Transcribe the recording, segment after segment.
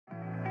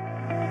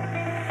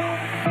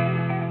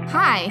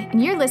Hi,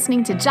 and you're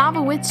listening to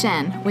Java with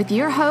Jen with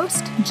your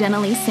host, Jenna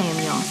Lee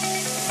Samuel.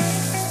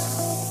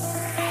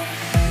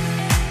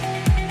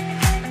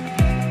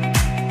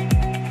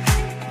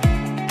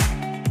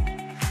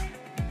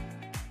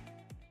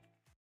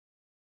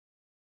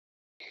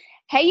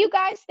 Hey, you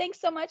guys,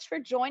 thanks so much for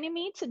joining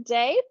me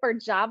today for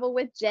Java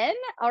with Jen.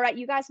 All right,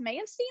 you guys may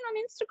have seen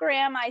on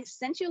Instagram, I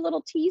sent you a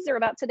little teaser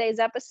about today's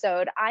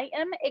episode. I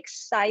am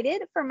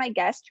excited for my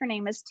guest. Her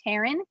name is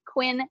Taryn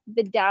Quinn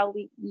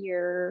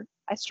Vidalier.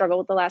 I struggle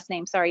with the last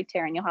name. Sorry,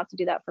 Taryn, you'll have to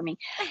do that for me.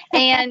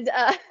 And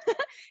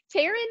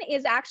Taryn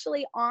is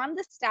actually on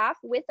the staff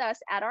with us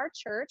at our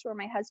church where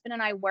my husband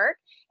and I work,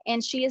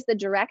 and she is the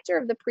director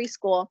of the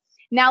preschool.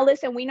 Now,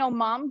 listen, we know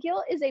mom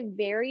guilt is a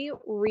very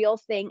real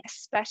thing,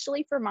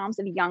 especially for moms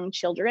of young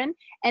children.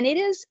 And it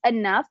is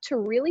enough to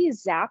really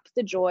zap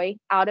the joy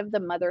out of the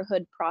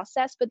motherhood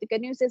process. But the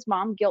good news is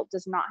mom guilt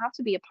does not have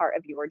to be a part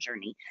of your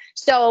journey.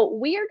 So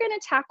we are going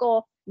to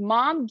tackle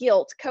mom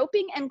guilt,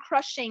 coping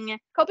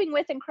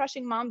with and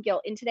crushing mom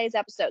guilt in today's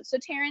episode. So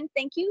Taryn,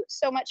 thank you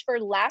so much for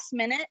last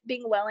minute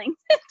being willing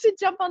to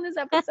jump on this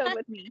episode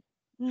with me.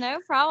 No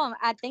problem.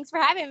 Thanks for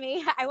having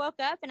me. I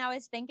woke up and I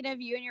was thinking of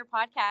you and your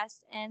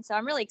podcast. And so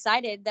I'm really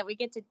excited that we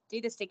get to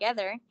do this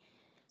together.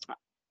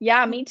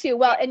 Yeah, me too.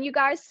 Well, and you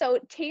guys, so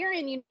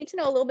Taryn, you need to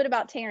know a little bit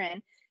about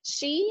Taryn.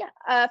 She,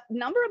 a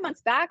number of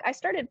months back, I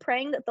started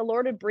praying that the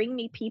Lord would bring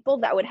me people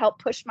that would help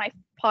push my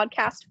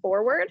podcast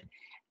forward.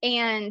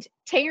 And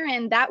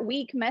Taryn that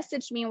week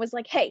messaged me and was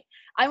like, hey,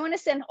 I want to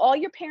send all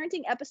your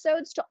parenting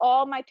episodes to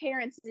all my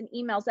parents in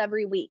emails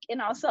every week.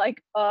 And I was like,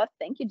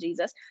 thank you,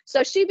 Jesus.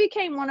 So she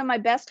became one of my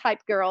best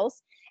hype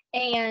girls.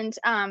 And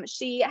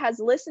she has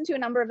listened to a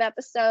number of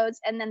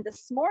episodes. And then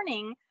this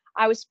morning,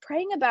 I was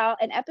praying about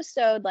an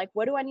episode, like,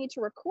 what do I need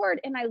to record?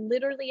 And I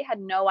literally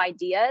had no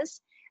ideas.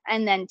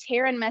 And then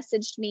Taryn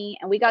messaged me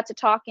and we got to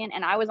talking,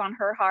 and I was on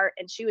her heart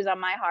and she was on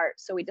my heart.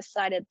 So we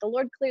decided the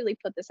Lord clearly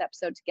put this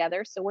episode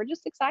together. So we're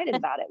just excited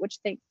about it. What you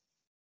think?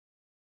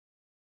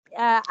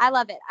 I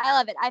love it.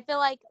 I feel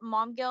like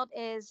mom guilt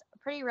is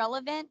pretty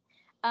relevant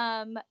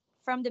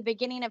from the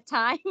beginning of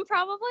time,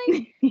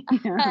 probably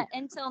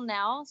until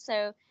now.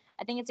 So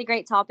I think it's a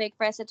great topic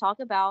for us to talk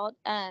about.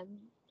 And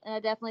I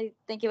definitely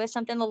think it was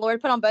something the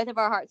Lord put on both of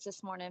our hearts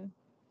this morning.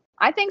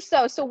 I think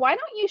so. So why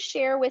don't you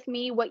share with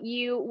me what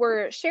you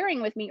were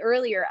sharing with me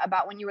earlier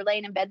about when you were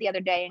laying in bed the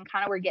other day and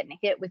kind of were getting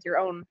hit with your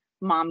own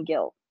mom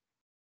guilt?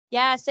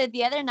 Yeah. So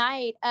the other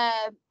night,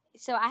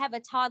 so I have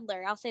a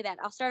toddler. I'll say that.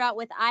 I'll start out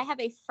with, I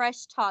have a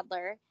fresh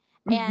toddler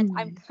and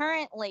I'm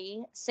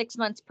currently 6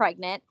 months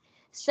pregnant.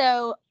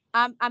 So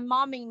I'm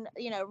momming,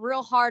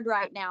 real hard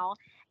right now.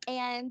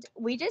 And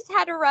we just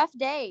had a rough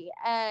day.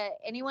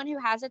 Anyone who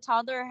has a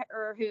toddler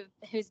or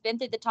who's been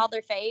through the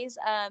toddler phase,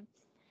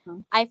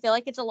 I feel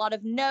like it's a lot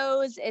of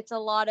no's. It's a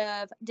lot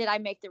of, did I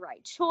make the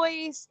right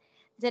choice?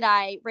 Did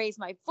I raise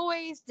my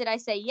voice? Did I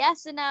say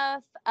yes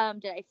enough?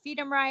 Did I feed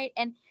him right?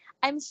 And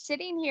I'm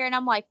sitting here and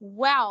I'm like,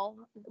 wow,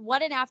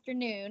 what an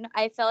afternoon.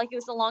 I felt like it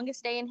was the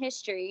longest day in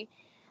history.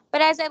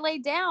 But as I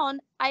laid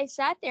down, I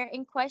sat there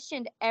and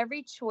questioned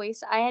every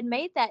choice I had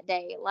made that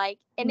day.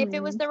 And if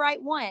it was the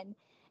right one.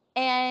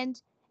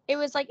 And it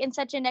was like in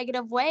such a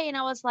negative way. And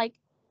I was like,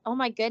 oh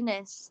my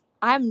goodness,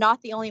 I'm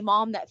not the only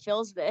mom that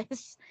feels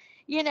this.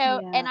 And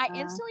I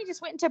instantly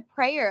just went into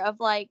prayer of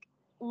like,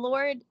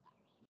 Lord,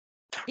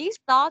 these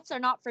thoughts are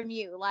not from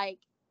you. Like,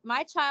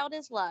 my child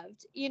is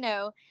loved,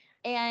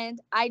 and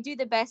I do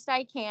the best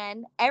I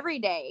can every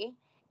day,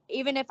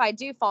 even if I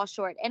do fall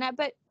short.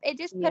 But it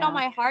just put on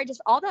my heart,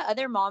 just all the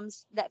other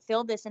moms that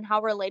feel this and how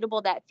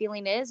relatable that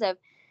feeling is of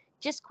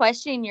just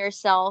questioning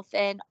yourself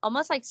and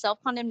almost like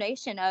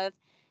self-condemnation of,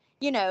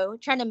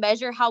 trying to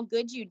measure how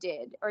good you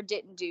did or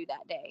didn't do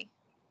that day.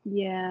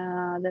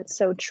 Yeah, that's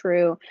so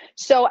true.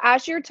 So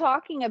as you're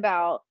talking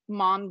about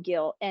mom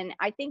guilt, and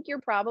I think you're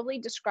probably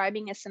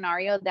describing a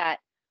scenario that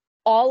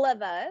all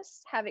of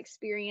us have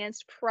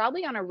experienced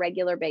probably on a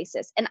regular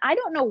basis. And I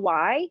don't know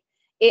why.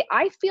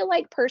 I feel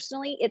like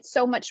personally, it's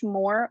so much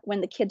more when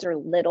the kids are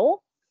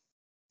little.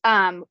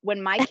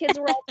 When my kids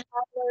were all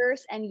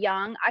toddlers and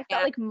young, I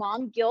felt like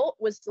mom guilt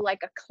was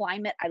like a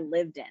climate I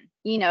lived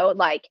in,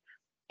 like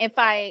if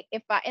I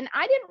and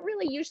I didn't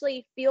really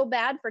usually feel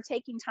bad for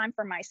taking time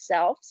for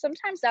myself.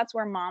 Sometimes that's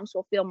where moms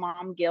will feel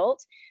mom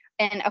guilt.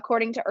 And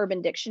according to Urban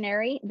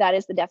Dictionary, that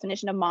is the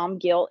definition of mom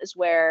guilt, is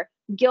where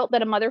guilt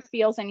that a mother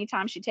feels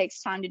anytime she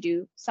takes time to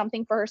do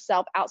something for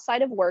herself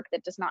outside of work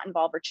that does not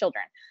involve her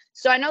children.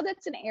 So I know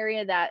that's an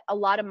area that a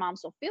lot of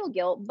moms will feel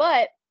guilt,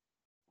 but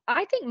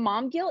I think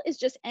mom guilt is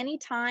just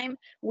anytime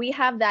we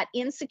have that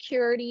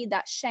insecurity,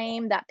 that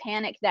shame, that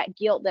panic, that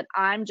guilt that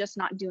I'm just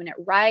not doing it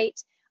right.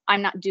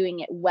 I'm not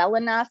doing it well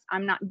enough.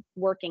 I'm not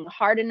working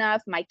hard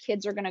enough. My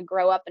kids are going to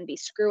grow up and be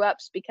screw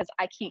ups because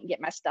I can't get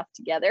my stuff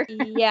together.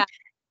 Yeah.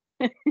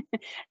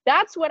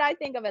 That's what I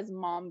think of as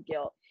mom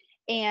guilt.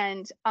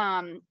 And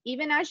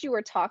even as you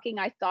were talking,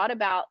 I thought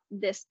about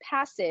this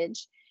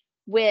passage,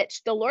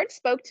 which the Lord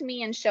spoke to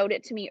me and showed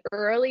it to me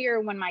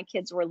earlier when my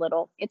kids were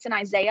little. It's in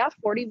Isaiah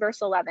 40,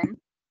 verse 11.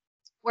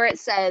 where it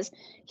says,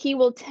 he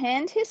will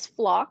tend his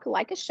flock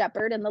like a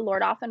shepherd. And the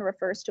Lord often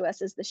refers to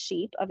us as the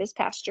sheep of his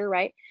pasture,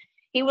 right?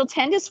 He will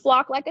tend his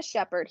flock like a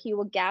shepherd. He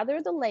will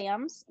gather the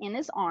lambs in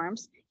his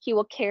arms. He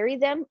will carry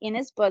them in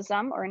his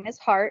bosom or in his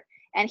heart.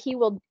 And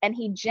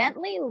he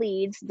gently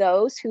leads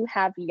those who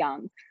have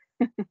young.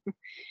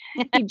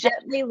 He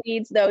gently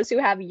leads those who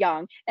have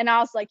young. And I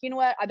was like, you know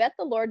what? I bet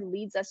the Lord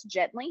leads us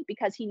gently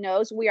because he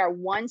knows we are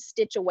one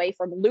stitch away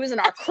from losing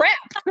our crap.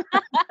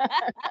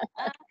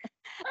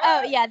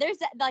 Oh yeah, there's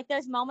like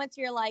those moments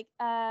where you're like,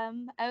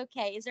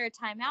 okay, is there a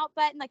timeout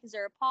button? Like, is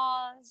there a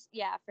pause?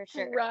 Yeah, for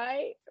sure.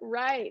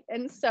 Right.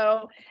 And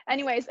so,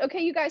 anyways, okay,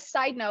 you guys,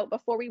 side note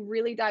before we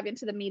really dive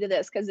into the meat of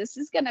this, because this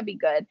is gonna be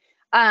good.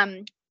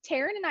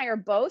 Taryn and I are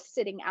both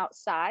sitting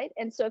outside.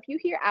 And so if you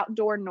hear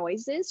outdoor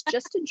noises,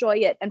 just enjoy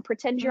it and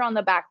pretend you're on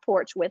the back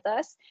porch with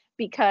us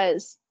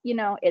because,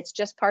 it's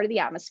just part of the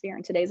atmosphere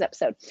in today's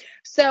episode.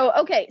 So,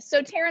 okay.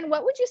 So Taryn,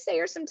 what would you say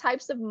are some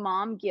types of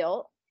mom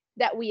guilt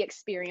that we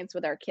experience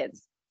with our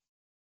kids?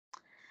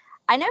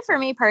 I know for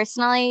me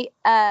personally,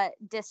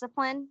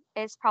 discipline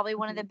is probably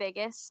one of the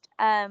biggest.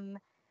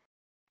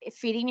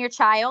 Feeding your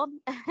child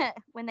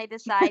when they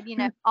decide,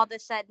 all of a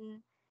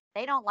sudden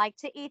they don't like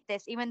to eat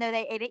this, even though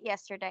they ate it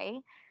yesterday.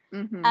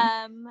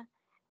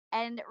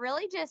 And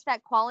really just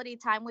that quality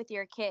time with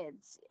your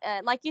kids.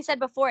 Like you said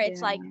before,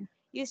 it's like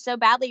you so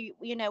badly,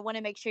 want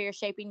to make sure you're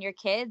shaping your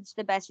kids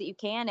the best that you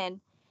can.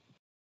 And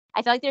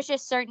I feel like there's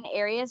just certain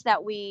areas that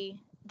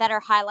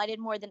are highlighted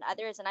more than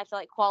others. And I feel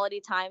like quality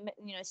time,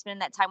 spending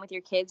that time with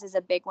your kids is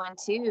a big one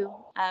too.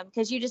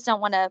 Because you just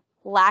don't want to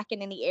lack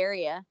in any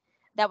area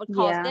that would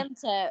cause them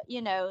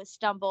to,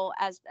 stumble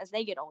as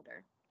they get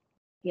older.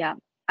 Yeah,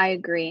 I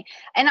agree.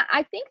 And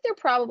I think there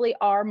probably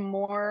are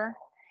more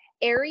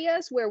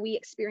areas where we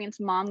experience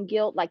mom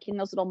guilt, like in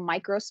those little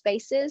micro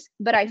spaces.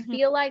 But I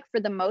feel like for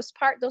the most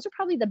part, those are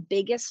probably the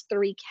biggest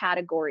three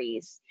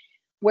categories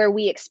where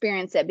we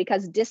experience it,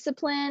 because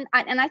discipline,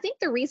 and I think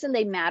the reason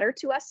they matter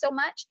to us so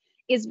much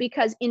is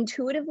because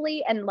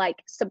intuitively and like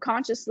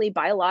subconsciously,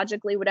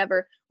 biologically,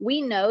 whatever,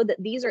 we know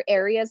that these are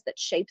areas that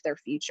shape their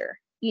future.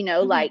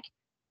 Like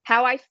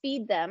how I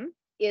feed them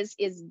is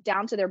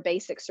down to their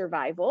basic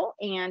survival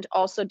and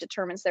also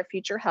determines their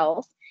future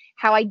health.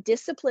 How I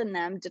discipline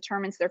them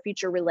determines their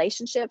future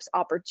relationships,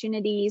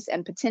 opportunities,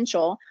 and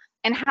potential.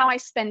 And how I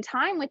spend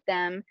time with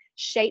them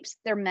shapes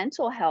their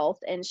mental health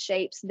and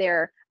shapes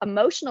their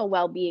emotional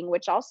well-being,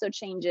 which also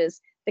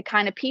changes the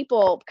kind of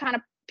people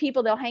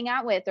they'll hang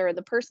out with, or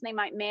the person they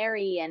might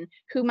marry, and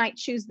who might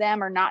choose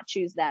them or not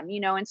choose them.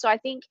 And so I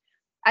think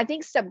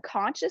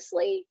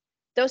subconsciously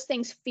those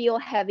things feel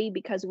heavy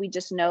because we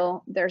just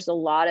know there's a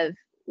lot of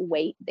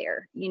weight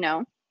there.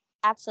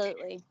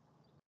 Absolutely.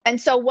 And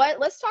so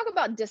let's talk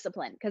about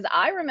discipline, because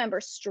I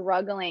remember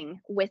struggling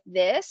with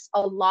this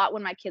a lot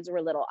when my kids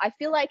were little. I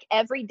feel like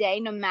every day,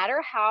 no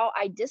matter how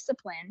I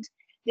disciplined,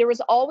 there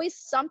was always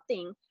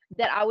something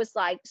that I was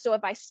like, so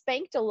if I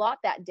spanked a lot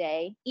that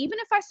day, even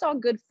if I saw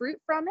good fruit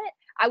from it,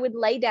 I would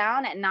lay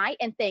down at night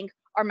and think,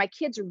 are my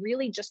kids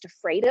really just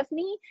afraid of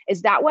me?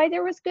 Is that why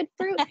there was good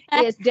fruit?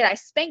 Did I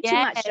spank too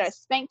much? Did I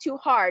spank too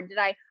hard?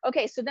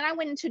 Okay, so then I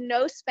went into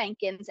no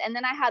spankings, and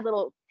then I had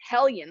little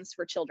hellions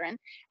for children.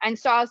 And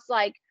so I was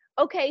like,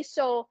 okay,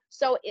 so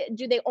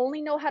do they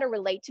only know how to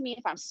relate to me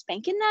if I'm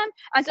spanking them?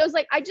 And so I was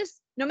like,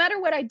 no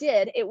matter what I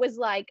did, it was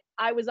like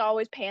I was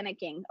always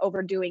panicking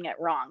over doing it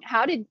wrong.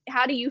 How do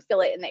you feel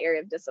it in the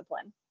area of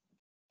discipline?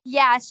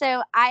 Yeah,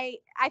 so I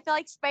feel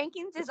like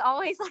spankings is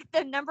always like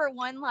the number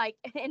one, like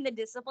in the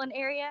discipline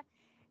area.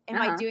 Am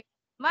I doing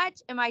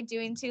much? Am I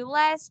doing too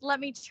less?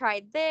 Let me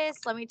try this.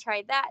 Let me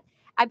try that.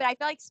 But I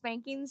feel like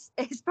spankings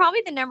is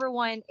probably the number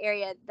one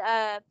area.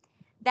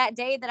 That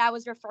day that I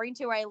was referring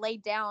to where I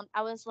laid down,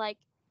 I was like,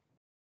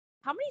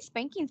 how many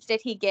spankings did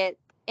he get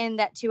in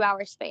that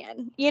 2-hour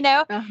span?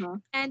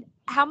 And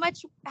how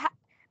much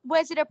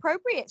was it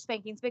appropriate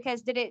spankings?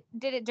 Because did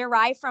it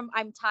derive from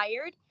I'm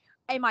tired?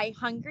 Am I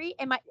hungry?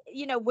 Am I,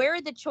 where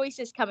are the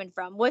choices coming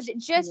from? Was it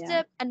just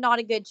a not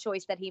a good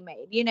choice that he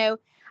made,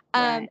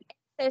 Right.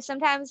 So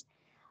sometimes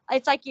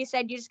it's like you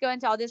said, you just go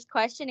into all this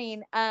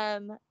questioning.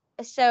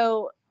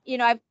 So,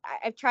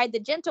 I've tried the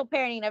gentle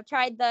parenting, I've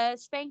tried the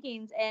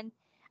spankings, and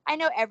I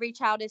know every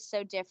child is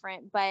so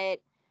different, but,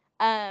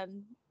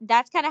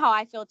 that's kind of how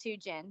I feel too,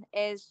 Jen,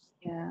 is,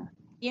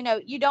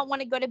 you don't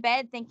want to go to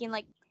bed thinking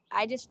like,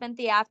 I just spent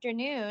the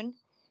afternoon,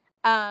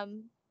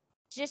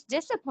 just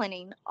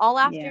disciplining all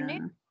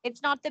afternoon. Yeah.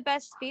 It's not the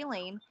best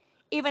feeling,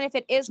 even if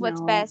it is what's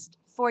best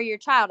for your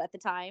child at the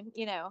time,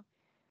 because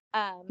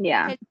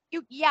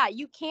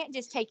you can't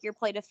just take your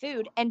plate of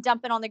food and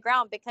dump it on the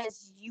ground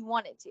because you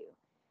wanted to.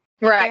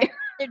 Right.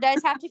 There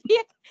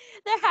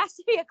has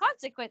to be a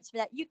consequence for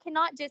that. You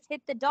cannot just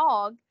hit the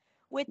dog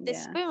with the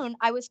spoon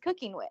I was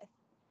cooking with.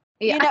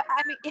 Yeah.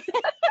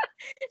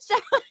 So,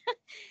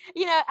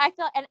 I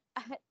feel, and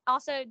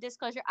also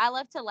disclosure, I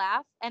love to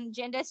laugh, and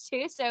Jen does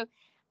too. So,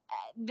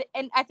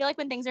 and I feel like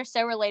when things are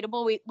so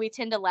relatable, we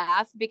tend to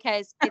laugh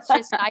because it's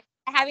just nice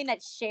having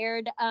that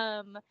shared,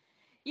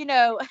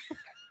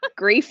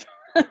 Grief.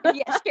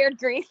 Yeah, shared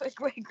grief,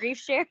 grief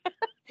share.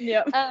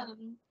 Yep.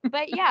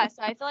 But yeah,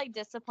 so I feel like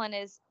discipline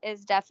is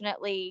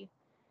definitely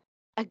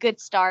a good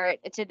start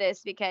to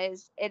this,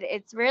 because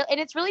it's real, and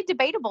it's really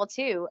debatable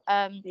too.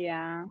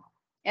 Yeah.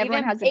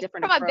 Everyone has a Even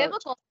different from a approach.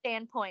 biblical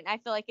standpoint, I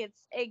feel like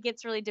it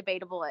gets really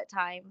debatable at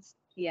times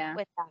Yeah.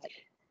 with that.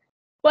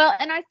 Well,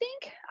 and I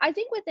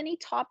think with any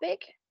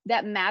topic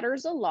that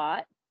matters a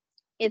lot,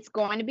 it's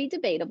going to be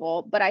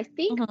debatable, but I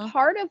think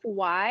part of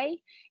why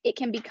it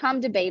can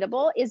become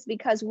debatable is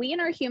because we in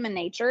our human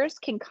natures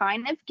can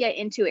kind of get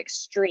into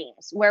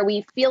extremes where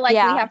we feel like we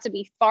have to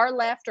be far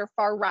left or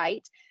far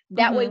right.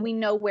 That way we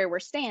know where we're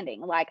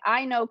standing. Like,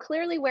 I know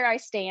clearly where I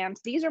stand.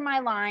 These are my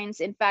lines.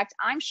 In fact,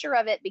 I'm sure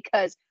of it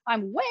because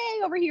I'm way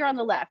over here on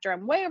the left, or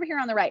I'm way over here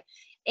on the right.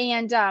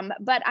 And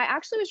but I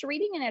actually was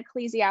reading in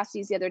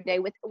Ecclesiastes the other day,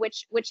 with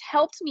which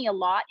helped me a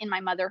lot in my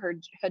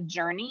motherhood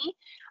journey.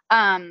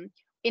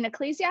 In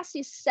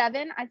Ecclesiastes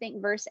 7, I think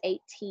verse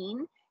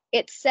 18,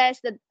 it says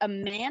that a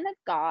man of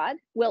God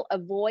will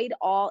avoid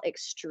all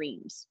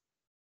extremes.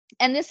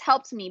 And this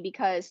helps me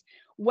because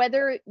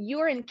whether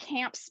you're in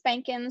camp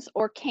spankings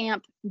or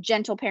camp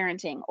gentle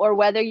parenting, or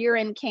whether you're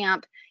in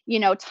camp,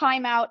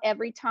 time out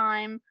every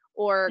time,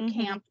 or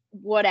camp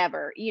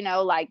whatever,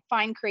 like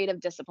find creative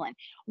discipline,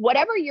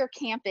 whatever your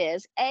camp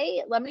is,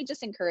 let me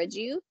just encourage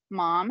you,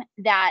 mom,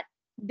 that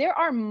there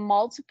are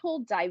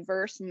multiple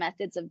diverse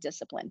methods of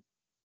discipline.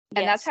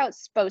 And that's how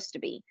it's supposed to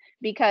be,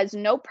 because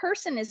no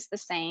person is the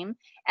same.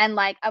 And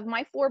like, of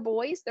my 4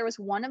 boys, there was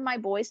one of my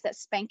boys that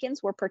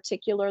spankings were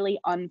particularly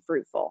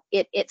unfruitful.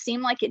 It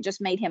seemed like it just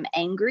made him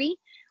angry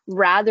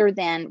rather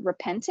than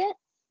repentant.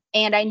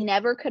 And I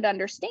never could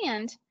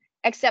understand,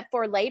 except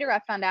for later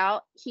I found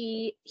out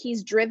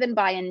he's driven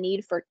by a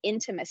need for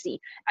intimacy.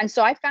 And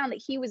so I found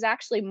that he was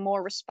actually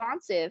more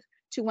responsive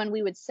to when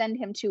we would send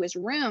him to his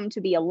room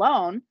to be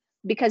alone,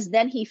 because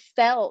then he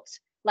felt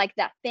like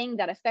that thing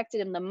that affected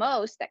him the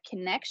most, that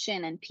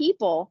connection and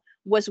people,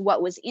 was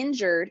what was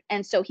injured.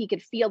 And so he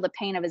could feel the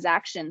pain of his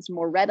actions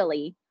more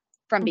readily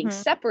from being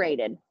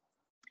separated.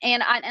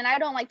 And I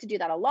don't like to do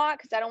that a lot,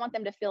 because I don't want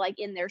them to feel like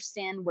in their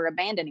sin we're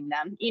abandoning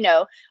them,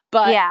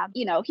 but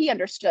he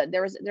understood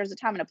there's a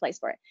time and a place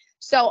for it.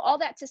 So all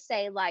that to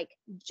say, like,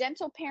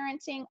 gentle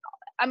parenting,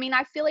 I mean,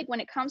 I feel like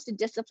when it comes to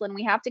discipline,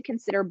 we have to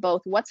consider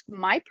both what's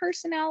my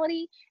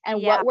personality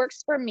and what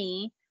works for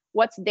me,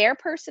 what's their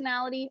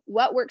personality,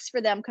 what works for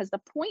them. Because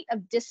the point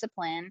of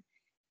discipline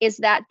is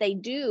that they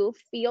do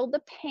feel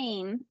the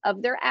pain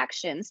of their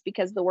actions,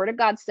 because the word of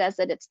God says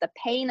that it's the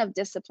pain of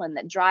discipline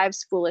that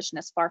drives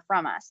foolishness far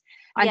from us.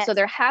 And so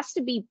there has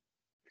to be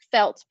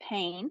felt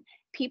pain.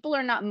 People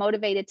are not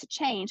motivated to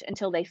change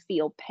until they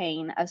feel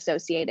pain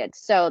associated.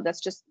 So that's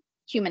just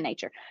human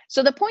nature.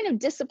 So the point of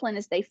discipline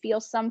is they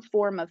feel some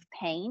form of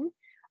pain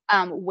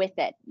with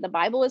it. The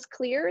Bible is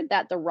clear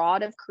that the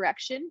rod of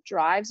correction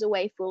drives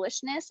away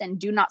foolishness, and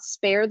do not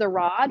spare the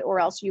rod, or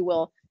else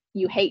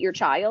you hate your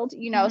child,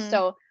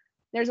 So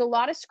there's a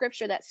lot of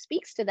scripture that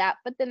speaks to that,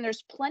 but then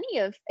there's plenty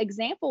of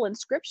example in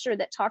scripture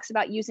that talks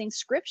about using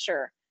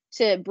scripture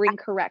to bring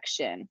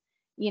correction,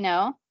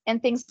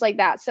 and things like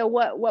that. So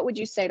what would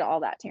you say to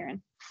all that,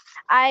 Taryn?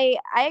 I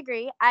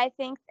agree. I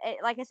think,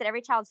 like I said,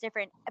 every child's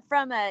different.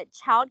 From a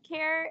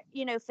childcare,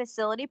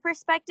 facility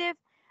perspective,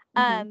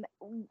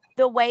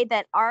 the way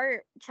that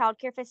our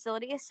childcare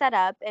facility is set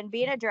up, and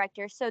being a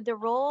director, so the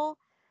rule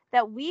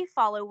that we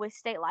follow with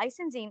state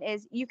licensing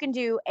is you can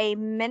do a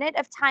minute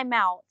of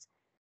timeout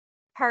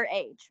per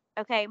age.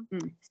 Okay.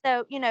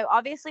 So,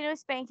 obviously no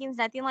spankings,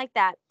 nothing like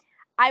that.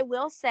 I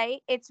will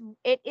say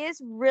it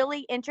is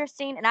really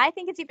interesting, and I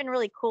think it's even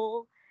really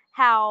cool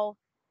how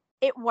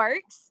it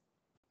works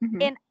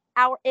in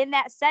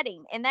that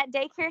setting, in that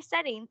daycare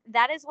setting.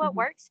 That is what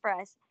works for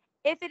us,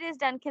 if it is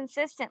done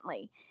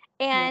consistently.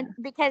 And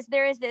because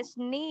there is this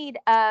need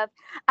of,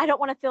 I don't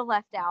want to feel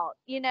left out,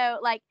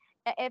 like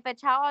if a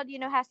child,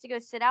 has to go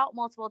sit out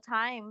multiple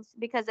times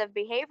because of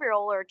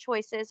behavioral or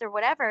choices or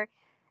whatever,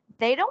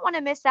 they don't want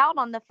to miss out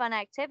on the fun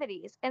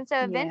activities. And so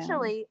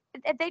eventually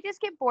they just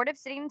get bored of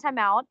sitting in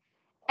timeout,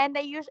 and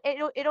they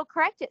it'll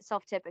correct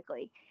itself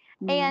typically.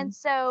 And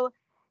so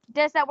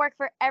does that work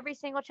for every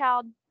single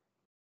child?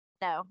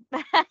 No.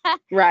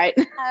 Right.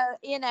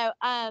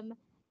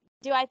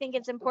 Do I think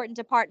it's important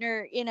to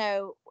partner,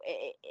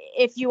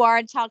 if you are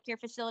a childcare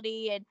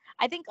facility? And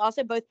I think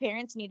also both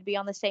parents need to be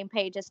on the same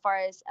page as far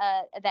as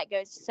that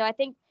goes. So I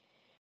think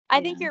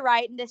you're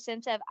right in the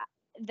sense of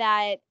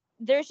that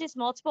there's just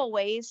multiple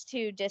ways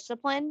to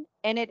discipline,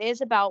 and it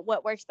is about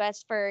what works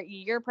best for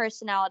your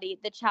personality,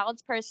 the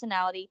child's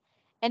personality.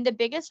 And the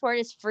biggest word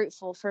is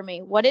fruitful for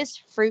me. What is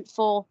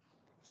fruitful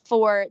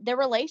for the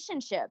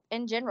relationship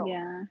in general?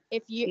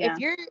 If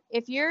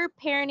your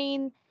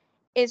parenting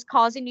is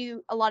causing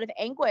you a lot of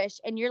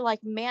anguish, and you're like,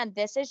 man,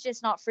 this is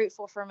just not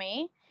fruitful for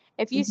me.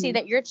 If you see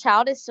that your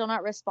child is still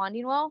not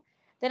responding well,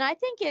 then I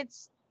think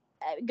it's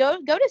go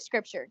to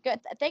scripture.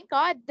 Thank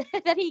God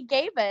that he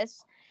gave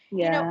us,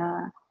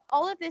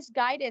 all of this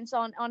guidance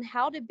on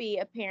how to be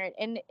a parent.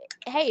 And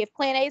hey, if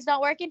plan A is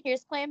not working,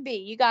 here's plan B.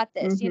 You got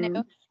this,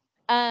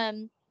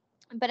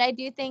 But I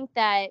do think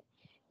that,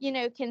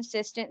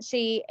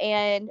 consistency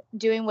and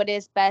doing what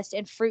is best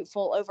and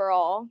fruitful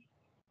overall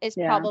is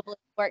Yeah. probably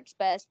works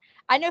best.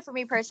 I know for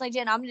me personally,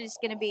 Jen, I'm just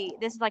going to be,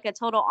 this is like a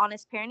total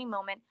honest parenting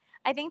moment.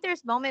 I think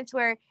there's moments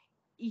where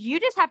you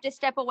just have to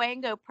step away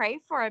and go pray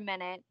for a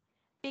minute,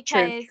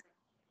 True. because,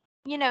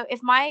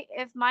 if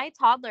my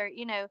toddler,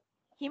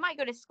 he might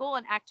go to school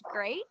and act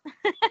great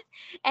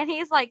and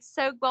he's like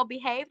so well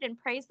behaved, and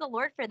praise the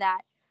Lord for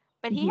that.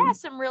 But he Mhm. has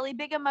some really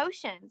big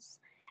emotions,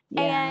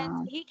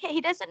 and Yeah.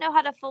 he doesn't know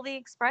how to fully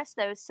express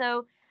those.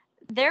 So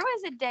there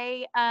was a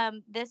day,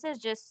 this is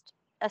just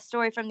a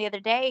story from the other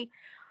day,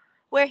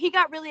 where he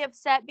got really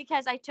upset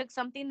because I took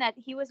something that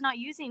he was not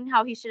using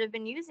how he should have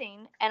been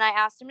using, and I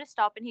asked him to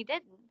stop and he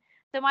didn't.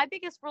 So my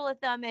biggest rule of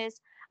thumb is,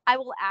 I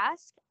will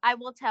ask, I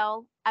will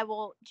tell, I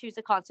will choose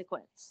a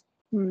consequence.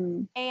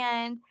 Mm.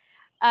 And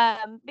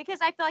because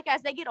I feel like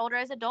as they get older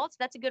as adults,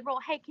 that's a good rule.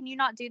 Hey, can you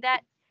not do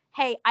that?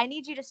 Hey, I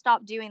need you to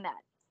stop doing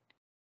that.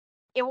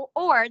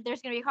 Or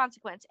there's going to be a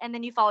consequence, and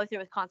then you follow through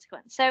with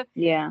consequence. So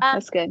Yeah, um,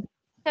 that's good.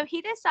 so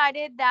he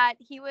decided that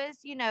he was,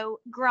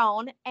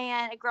 grown,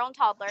 and a grown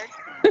toddler,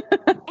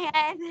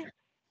 and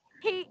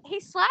he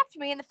slapped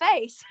me in the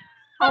face.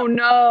 Oh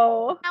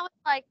no. I was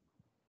like,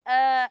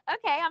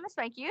 okay, I'm gonna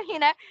spank you,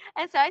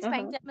 And so I Uh-huh.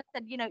 spanked him and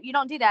said, you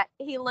don't do that.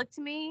 He looked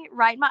me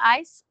right in my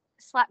eyes,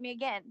 slapped me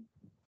again.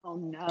 Oh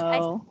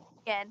I slapped no.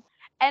 him again.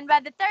 And by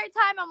the third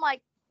time, I'm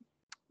like,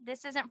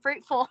 this isn't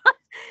fruitful.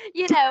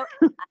 you know,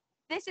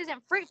 this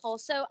isn't fruitful.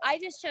 So I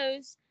just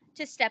chose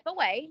to step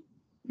away,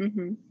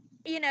 Mhm.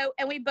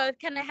 and we both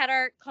kind of had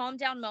our calm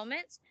down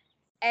moments.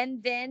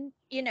 And then,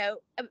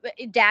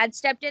 dad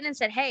stepped in and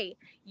said, hey,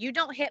 you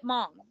don't hit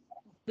mom.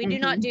 We do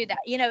not Mhm. do that,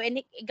 and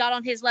he got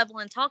on his level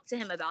and talked to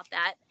him about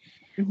that.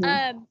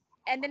 Mhm.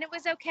 And then it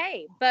was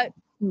okay. But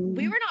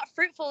we Mhm. were not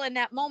fruitful in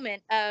that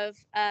moment of,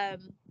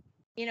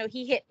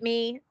 he hit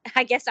me.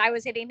 I guess I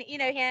was hitting,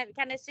 him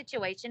kind of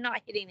situation,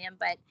 not hitting him,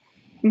 but,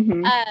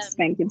 Mhm. um,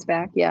 Spankings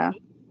back. Yeah.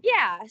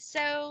 yeah.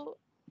 So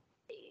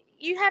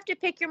you have to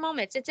pick your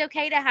moments. It's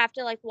okay to have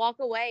to like walk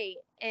away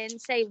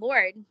and say,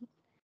 Lord,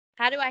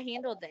 how do I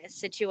handle this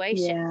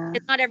situation? Yeah.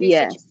 Because not every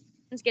situation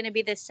Yes. is going to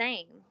be the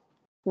same.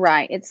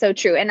 Right. It's so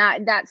true. And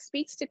that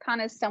speaks to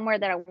kind of somewhere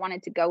that I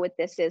wanted to go with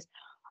this is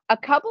a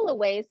couple of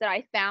ways that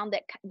I found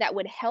that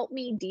would help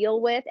me deal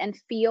with and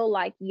feel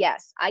like,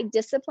 yes, I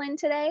disciplined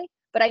today,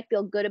 but I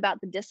feel good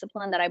about the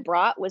discipline that I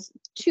brought was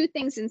two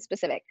things in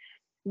specific.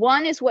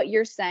 One is what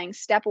you're saying,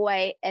 step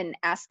away and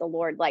ask the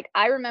Lord. Like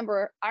I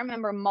remember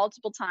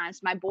multiple times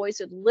my boys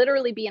would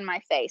literally be in my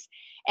face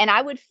and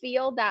I would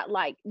feel that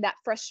like that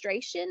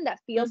frustration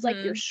that feels like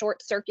you're Mm-hmm.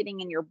 short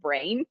circuiting in your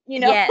brain,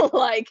 Yes.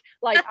 like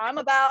I'm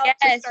about to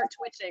Yes. start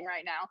twitching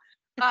right now.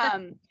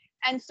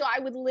 And so I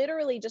would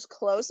literally just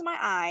close my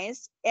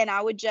eyes and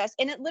I would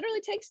and it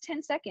literally takes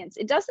 10 seconds.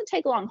 It doesn't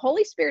take long.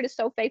 Holy Spirit is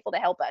so faithful to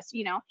help us.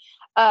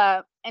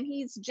 And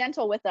he's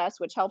gentle with us,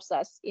 which helps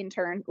us in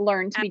turn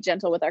learn to be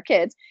gentle with our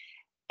kids.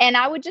 And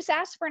I would just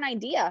ask for an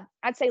idea.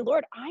 I'd say,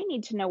 Lord, I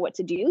need to know what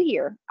to do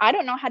here. I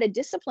don't know how to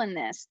discipline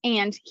this.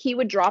 And he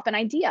would drop an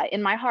idea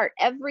in my heart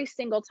every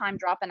single time,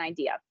 drop an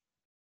idea.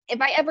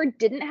 If I ever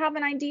didn't have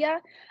an idea,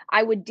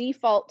 I would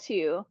default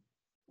to,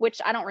 which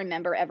I don't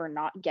remember ever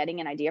not getting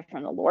an idea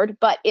from the Lord,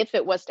 but if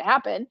it was to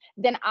happen,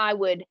 then I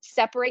would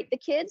separate the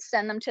kids,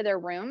 send them to their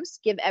rooms,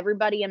 give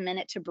everybody a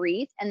minute to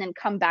breathe, and then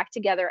come back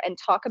together and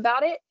talk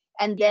about it.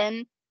 And Yeah.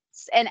 then,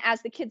 and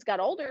as the kids got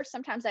older,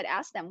 sometimes I'd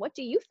ask them, what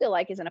do you feel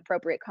like is an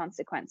appropriate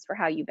consequence for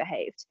how you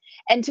behaved?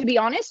 And to be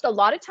honest, a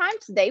lot of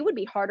times they would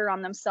be harder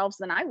on themselves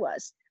than I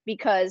was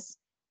because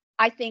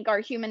I think our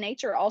human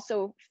nature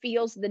also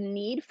feels the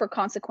need for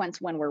consequence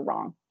when we're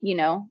wrong.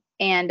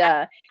 And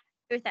I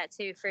agree with that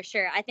too, for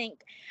sure. I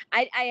think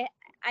I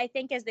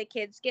think as the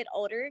kids get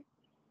older,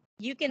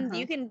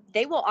 uh-huh.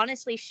 they will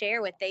honestly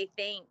share what they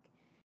think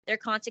their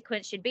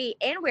consequence should be,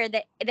 and where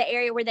the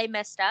area where they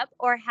messed up,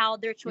 or how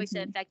their choice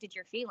Hmm. affected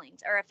your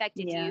feelings or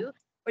affected Yeah, you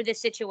or the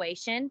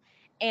situation.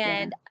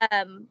 yeah, And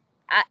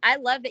I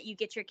love that you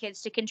get your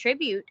kids to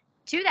contribute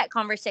to that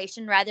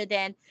conversation rather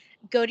than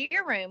go to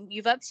your room,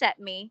 you've upset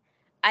me.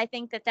 I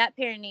think that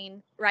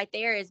parenting right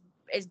there is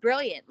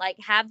brilliant. Like,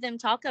 have them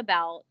talk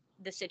about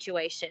the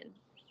situation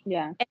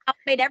yeah, and how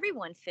it made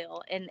everyone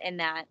feel in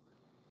that.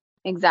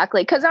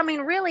 exactly. Because I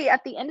mean, really,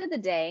 at the end of the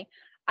day,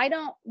 I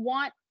don't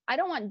want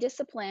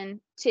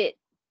discipline to,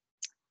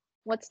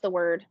 what's the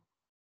word?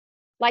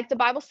 Like the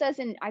Bible says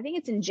in, I think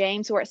it's in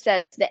James, where it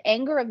says, the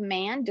anger of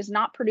man does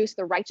not produce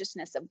the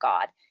righteousness of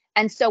God.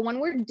 And so when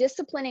we're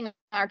disciplining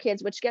our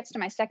kids, which gets to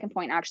my second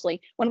point,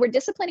 actually, when we're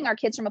disciplining our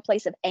kids from a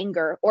place of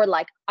anger or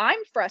like, I'm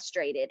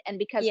frustrated, and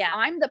because Yeah.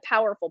 I'm the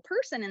powerful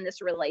person in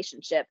this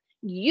relationship,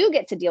 you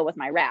get to deal with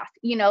my wrath.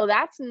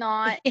 That's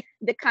not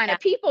the kind Yeah. of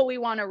people we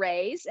want to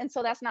raise. And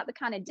so that's not the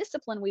kind of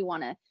discipline we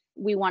want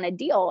to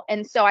deal.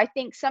 And so I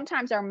think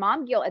sometimes our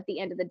mom guilt at the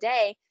end of the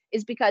day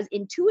is because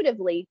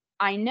intuitively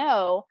I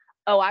know,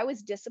 oh, I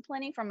was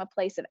disciplining from a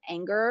place of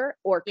anger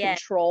or Yeah.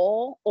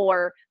 control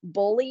or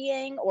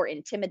bullying or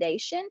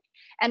intimidation.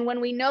 And when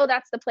we know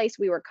that's the place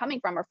we were coming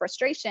from or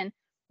frustration,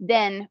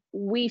 then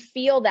we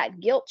feel that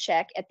guilt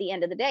check at the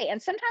end of the day.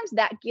 And sometimes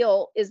that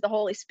guilt is the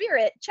Holy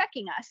Spirit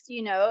checking us,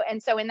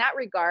 and so in that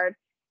regard,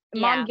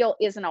 mom Yeah. guilt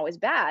isn't always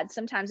bad.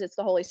 Sometimes it's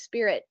the Holy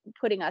Spirit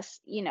putting us,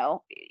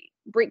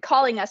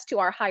 calling us to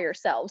our higher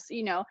selves,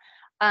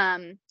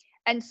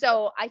 and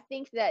so I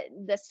think that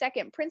the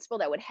second principle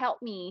that would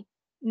help me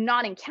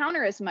not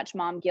encounter as much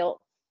mom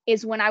guilt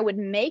is when I would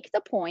make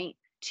the point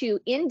to,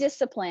 in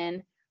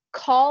discipline,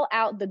 call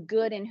out the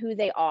good in who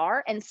they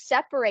are and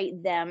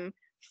separate them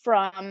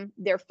from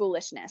their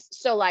foolishness.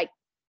 So like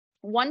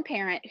one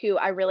parent who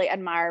I really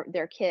admire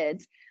their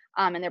kids,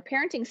 and their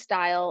parenting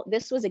style,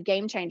 this was a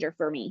game changer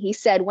for me. He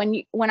said,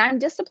 when I'm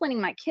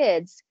disciplining my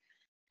kids,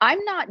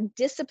 I'm not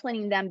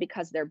disciplining them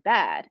because they're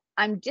bad.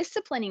 I'm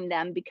disciplining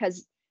them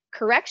because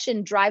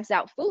correction drives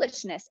out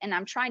foolishness, and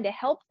I'm trying to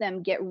help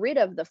them get rid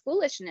of the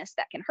foolishness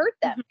that can hurt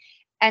them.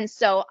 And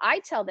so I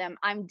tell them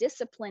I'm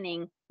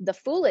disciplining the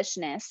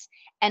foolishness,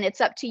 and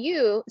it's up to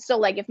you. So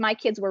like if my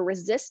kids were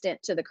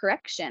resistant to the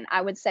correction,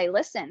 I would say,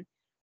 listen,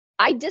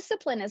 I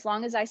discipline as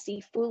long as I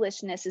see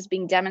foolishness is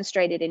being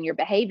demonstrated in your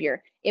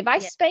behavior. If I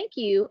spank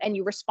you and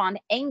you respond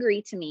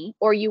angry to me,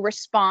 or you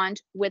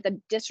respond with a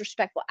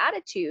disrespectful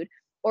attitude,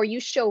 or you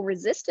show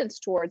resistance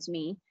towards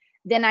me,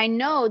 then I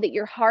know that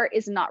your heart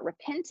is not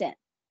repentant.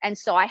 And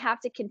so I have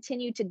to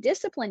continue to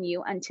discipline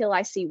you until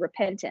I see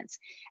repentance.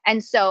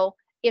 And so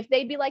if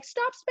they'd be like,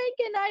 stop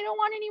spanking, I don't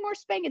want any more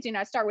spankings,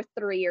 I start with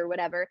 3 or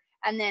whatever.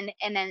 And then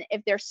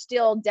if they're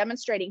still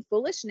demonstrating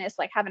foolishness,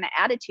 like having an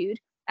attitude,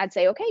 I'd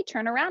say, okay,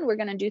 turn around. We're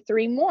going to do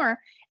 3 more.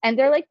 And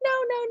they're like,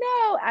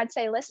 no. I'd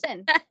say,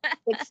 listen,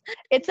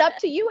 it's up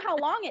to you how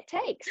long it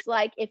takes.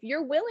 Like if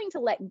you're willing to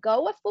let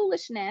go of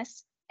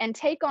foolishness and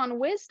take on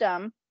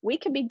wisdom, we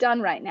can be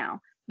done right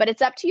now. But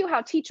it's up to you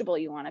how teachable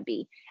you want to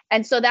be.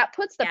 And so that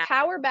puts the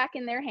power back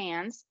in their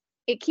hands.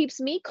 It keeps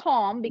me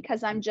calm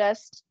because I'm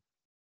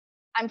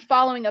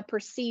following a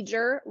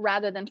procedure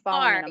rather than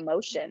following an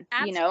emotion,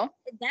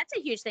 That's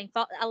a huge thing.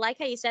 I like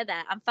how you said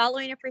that. I'm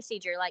following a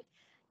procedure. Like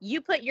you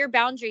put your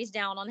boundaries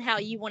down on how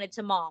you wanted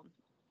to mom.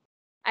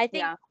 I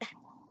think,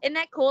 isn't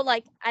that cool?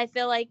 Like, I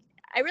feel like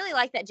I really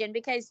like that, Jen,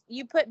 because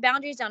you put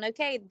boundaries down.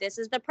 Okay, this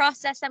is the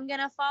process I'm going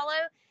to follow.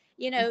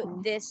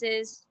 This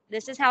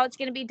is how it's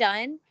going to be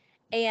done.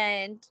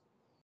 And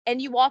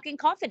you walk in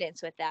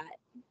confidence with that.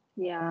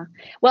 Yeah.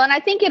 Well, and I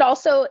think it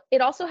also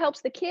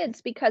helps the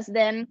kids, because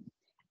then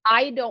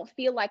I don't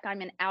feel like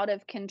I'm an out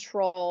of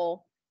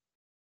control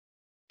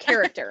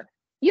character.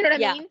 You know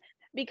what I mean?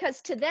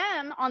 Because to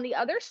them, on the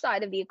other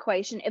side of the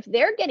equation, if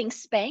they're getting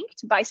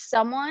spanked by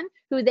someone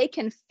who they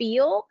can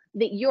feel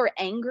that you're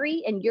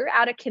angry and you're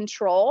out of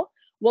control,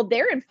 well,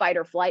 they're in fight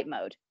or flight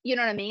mode. You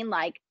know what I mean?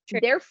 Like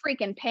they're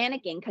freaking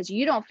panicking because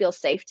you don't feel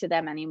safe to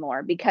them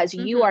anymore, because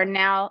you are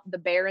now the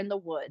bear in the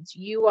woods.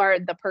 You are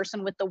the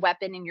person with the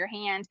weapon in your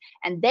hand,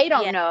 and they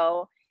don't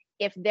know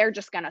if they're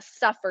just going to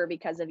suffer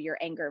because of your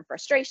anger and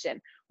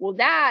frustration. Well,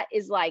 that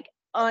is like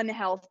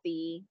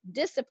unhealthy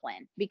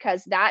discipline,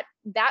 because that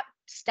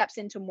steps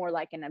into more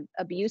like an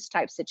abuse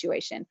type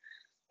situation.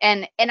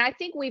 And I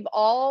think we've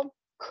all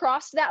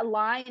crossed that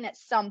line at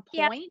some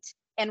point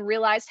and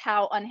realized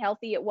how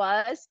unhealthy it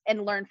was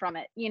and learned from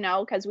it,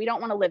 because we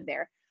don't want to live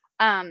there.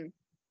 And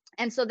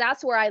so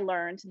that's where I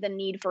learned the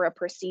need for a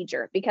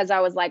procedure, because I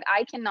was like,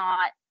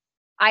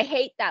 I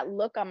hate that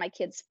look on my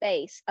kid's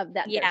face of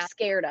that they're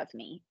scared of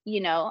me.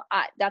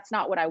 That's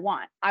not what I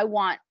want. I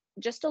want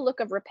just a look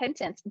of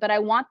repentance, but I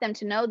want them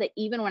to know that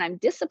even when I'm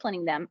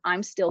disciplining them,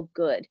 I'm still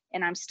good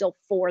and I'm still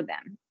for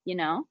them,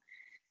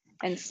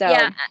 And so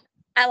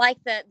I like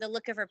the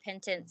look of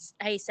repentance,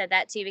 how you said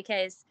that too,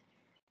 because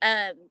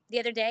the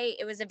other day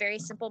it was a very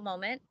simple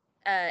moment.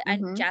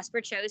 And Jasper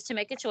chose to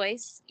make a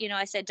choice.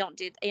 I said,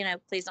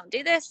 please don't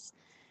do this.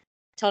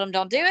 Told him,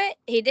 don't do it.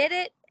 He did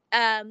it.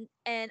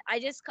 And I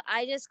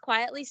just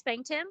quietly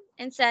spanked him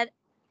and said,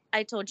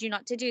 I told you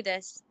not to do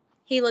this.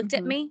 He looked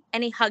at me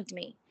and he hugged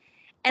me.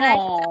 And I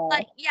felt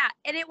like,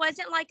 and it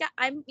wasn't like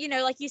I'm,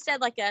 like you said,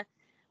 like a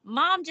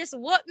mom just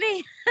whooped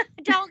me.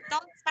 don't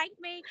spank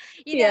me.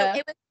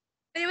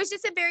 It was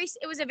just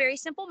a very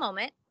simple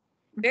moment,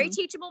 very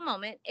teachable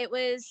moment. It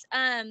was,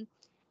 I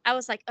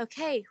was like,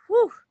 okay,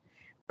 whew,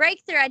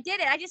 breakthrough. I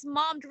did it. I just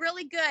mommed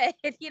really good.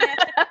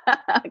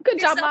 Good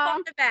job, Mom.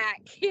 On the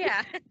back.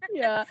 Yeah.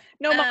 Yeah.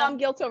 No mom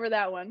guilt over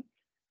that one.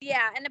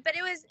 Yeah.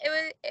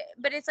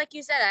 But it's like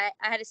you said,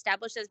 I had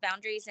established those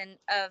boundaries and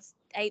of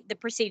the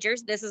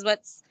procedures. This is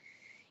what's,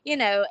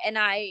 and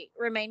I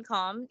remained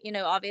calm,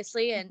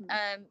 obviously. And,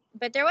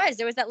 but there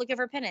was that look of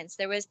repentance.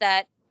 There was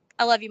that,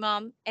 I love you,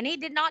 Mom. And he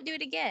did not do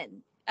it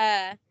again.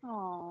 So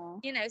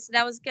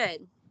that was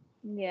good.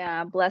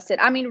 Yeah. Bless it.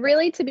 I mean,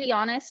 really, to be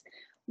honest,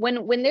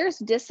 when there's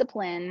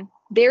discipline,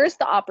 there's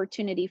the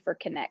opportunity for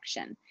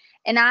connection.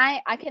 And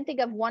I can think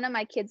of one of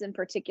my kids in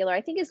particular. I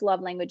think his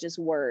love language is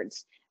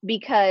words,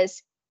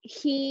 because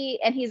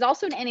he's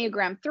also an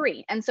Enneagram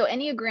 3. And so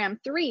Enneagram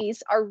 3s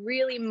are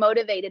really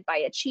motivated by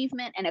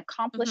achievement and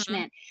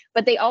accomplishment,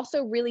 but they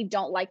also really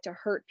don't like to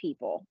hurt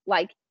people.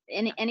 Like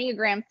an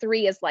Enneagram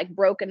 3 is like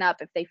broken up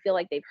if they feel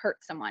like they've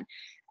hurt someone.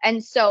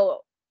 And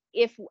so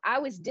if I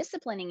was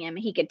disciplining him,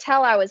 he could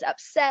tell I was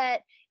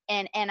upset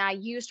and I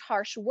used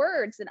harsh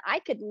words, and I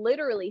could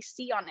literally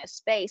see on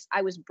his face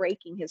I was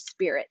breaking his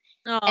spirit.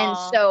 And Oh, yeah.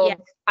 so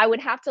I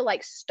would have to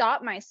like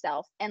stop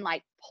myself and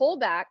like pull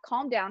back,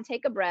 calm down,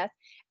 take a breath,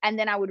 and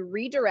then I would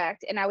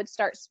redirect and I would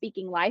start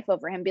speaking life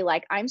over him, be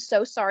like, I'm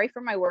so sorry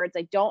for my words.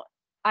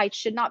 I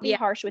should not be Yeah.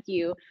 harsh with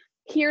you.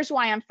 Here's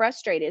why I'm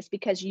frustrated, is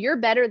because you're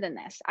better than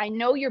this. I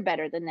know you're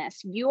better than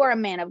this. You are a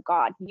man of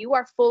God. You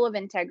are full of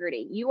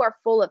integrity. You are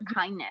full of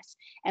kindness.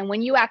 And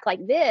when you act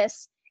like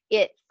this,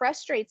 it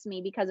frustrates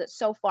me because it's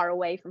so far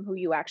away from who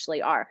you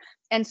actually are.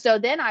 And so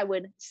then I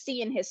would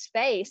see in his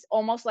face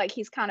almost like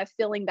he's kind of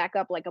filling back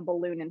up like a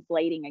balloon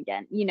inflating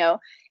again, you know?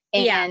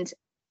 Yeah.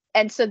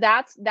 And so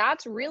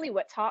that's really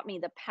what taught me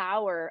the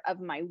power of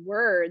my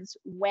words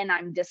when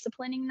I'm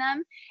disciplining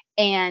them.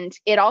 And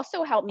it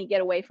also helped me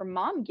get away from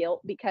mom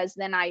guilt, because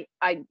then I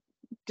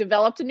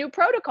developed a new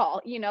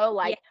protocol, you know,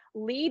 like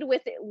lead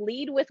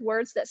with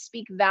words that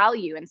speak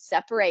value and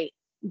separate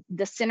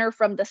the sinner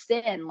from the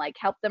sin, like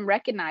help them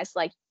recognize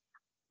like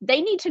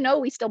they need to know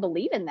we still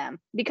believe in them,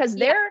 because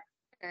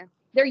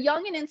they're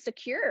young and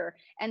insecure,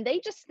 and they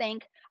just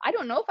think, I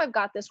don't know if I've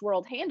got this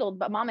world handled,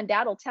 but mom and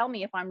dad will tell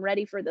me if I'm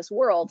ready for this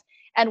world.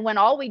 And when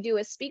all we do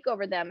is speak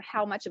over them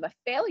how much of a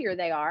failure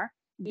they are,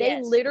 they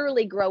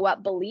literally grow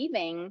up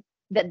believing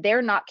that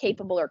they're not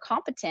capable or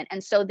competent.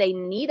 And so they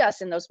need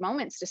us in those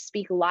moments to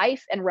speak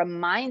life and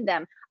remind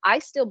them, I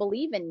still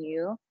believe in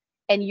you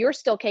and you're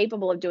still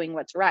capable of doing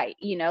what's right.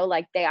 You know,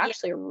 like they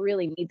actually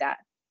really need that.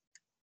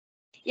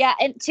 Yeah.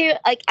 And too,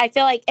 like, I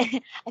feel like,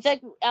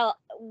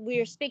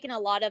 we're speaking a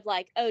lot of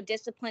like, oh,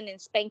 discipline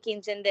and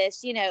spankings and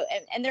this, you know,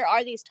 and there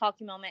are these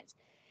talking moments,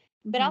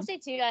 but I'll say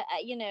too,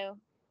 you know,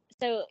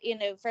 so, you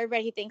know, for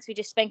everybody who thinks we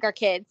just spank our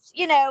kids,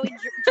 you know,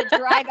 to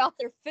drive out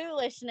their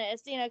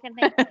foolishness, you know, kind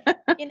of thing,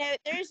 you know,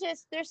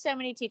 there's so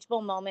many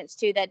teachable moments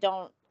too that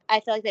I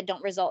feel like that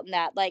don't result in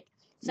that. Like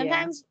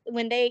sometimes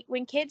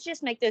when kids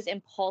just make those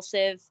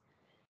impulsive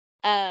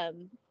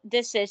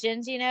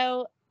decisions, you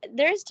know,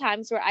 there's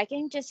times where I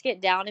can just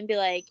get down and be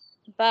like,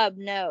 bub,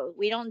 no,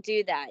 we don't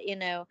do that, you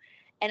know,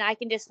 and I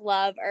can just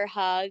love or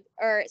hug,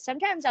 or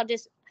sometimes I'll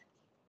just,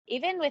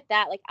 even with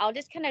that, like I'll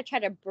just kind of try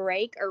to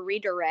break or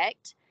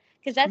redirect,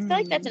 because that's feel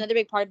like that's another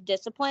big part of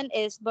discipline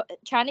is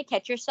trying to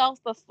catch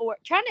yourself before,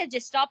 trying to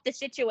just stop the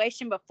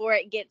situation before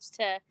it gets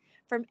to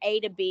from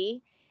A to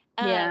B.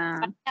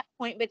 Find that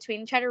point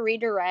between, try to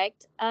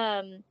redirect.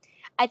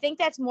 I think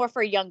that's more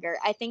for younger.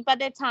 I think by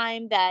the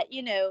time that,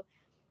 you know,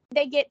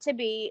 they get to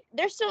be,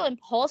 they're still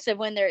impulsive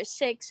when they're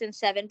 6 and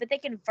 7, but they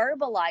can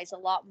verbalize a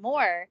lot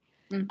more.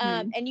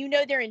 And you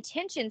know their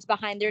intentions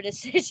behind their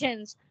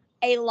decisions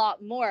a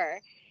lot more.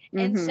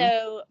 And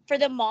so for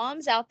the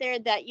moms out there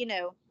that, you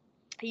know,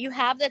 you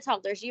have the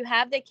toddlers, you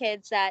have the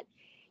kids that,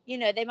 you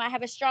know, they might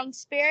have a strong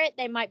spirit,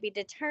 they might be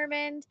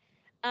determined.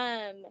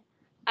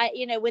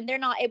 You know, when they're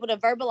not able to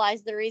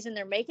verbalize the reason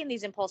they're making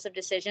these impulsive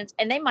decisions,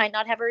 and they might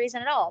not have a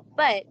reason at all,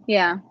 but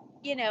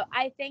you know,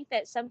 I think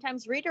that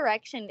sometimes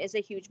redirection is a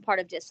huge part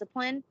of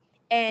discipline.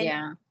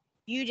 And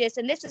you just,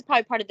 and this is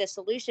probably part of the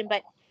solution,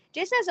 but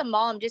just as a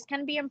mom, just kind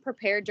of being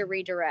prepared to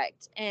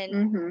redirect,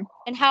 and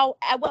how,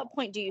 at what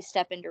point do you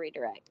step into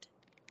redirect?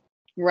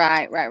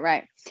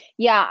 Right.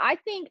 Yeah, I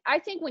think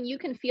when you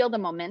can feel the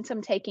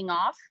momentum taking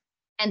off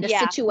and the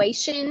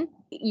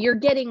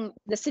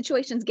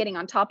situation's getting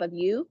on top of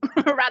you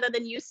rather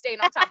than you staying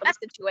on top of the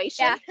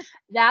situation,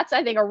 that's,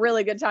 I think, a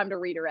really good time to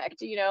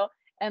redirect, you know,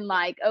 and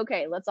like,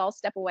 okay, let's all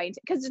step away,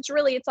 because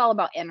it's all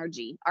about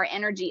energy. Our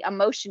energy,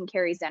 emotion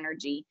carries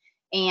energy.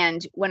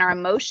 And when our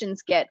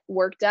emotions get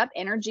worked up,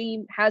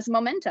 energy has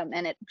momentum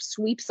and it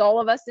sweeps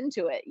all of us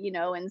into it, you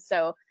know, and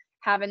so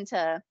having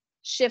to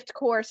shift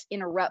course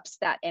interrupts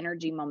that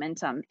energy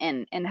momentum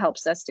and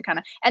helps us to kind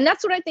of, and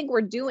that's what I think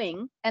we're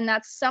doing. And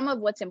that's some of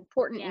what's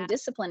important in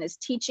discipline, is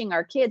teaching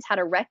our kids how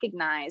to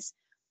recognize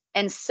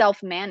and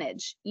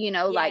self-manage, you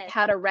know, like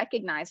how to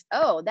recognize,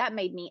 oh, that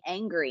made me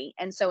angry.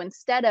 And so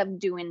instead of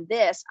doing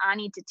this, I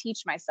need to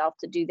teach myself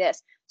to do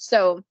this.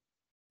 So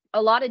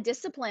a lot of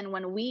discipline,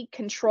 when we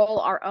control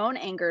our own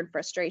anger and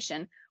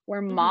frustration,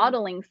 we're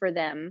modeling for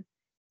them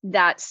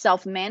that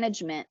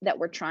self-management that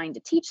we're trying to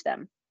teach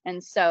them.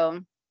 And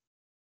so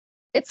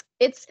it's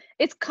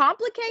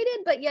complicated,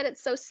 but yet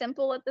it's so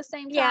simple at the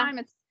same time.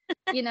 It's,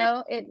 you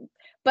know,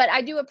 but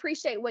I do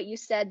appreciate what you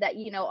said, that,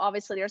 you know,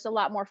 obviously there's a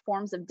lot more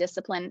forms of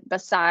discipline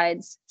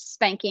besides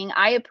spanking.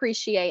 I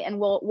appreciate, and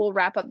we'll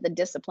wrap up the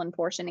discipline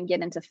portion and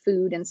get into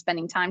food and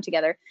spending time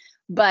together.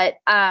 But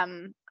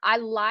I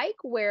like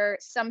where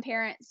some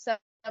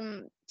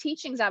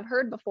teachings I've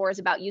heard before is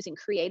about using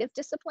creative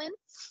discipline.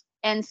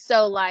 And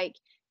so like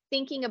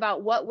thinking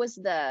about what was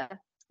the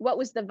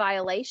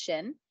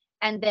violation,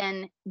 and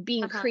then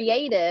being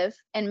creative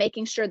and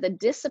making sure the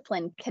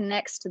discipline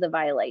connects to the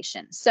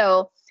violation.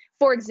 So,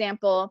 for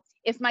example,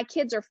 if my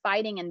kids are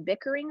fighting and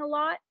bickering a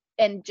lot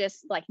and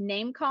just like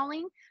name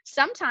calling,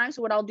 sometimes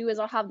what I'll do is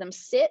I'll have them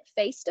sit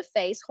face to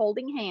face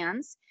holding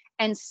hands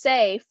and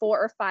say 4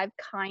 or 5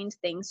 kind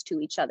things to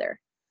each other.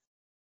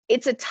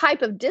 it's a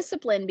type of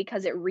discipline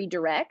because it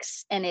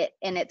redirects and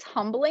it's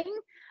humbling,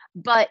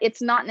 but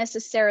it's not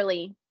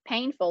necessarily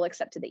painful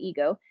except to the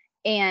ego.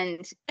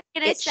 And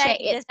I'm gonna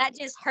say, does that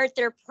just hurt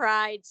their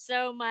pride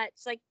so much?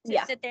 Like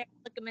to sit there and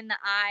look them in the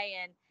eye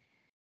and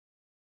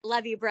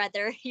love you,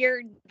 brother.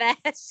 You're the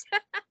best.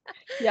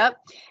 Yep.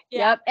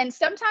 And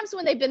sometimes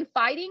when they've been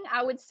fighting,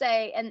 I would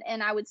say,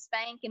 and I would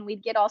spank and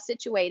we'd get all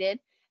situated.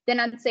 Then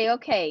I'd say,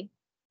 okay,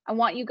 I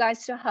want you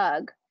guys to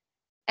hug.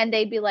 And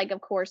they'd be like,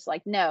 of course,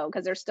 like, no,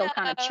 because they're still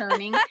kind of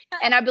churning.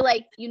 And I'd be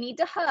like, you need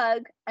to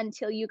hug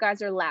until you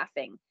guys are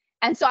laughing.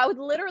 And so I would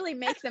literally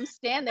make them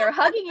stand there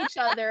hugging each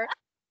other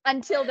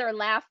until they're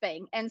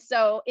laughing. And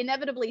so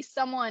inevitably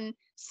someone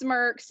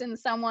smirks and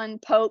someone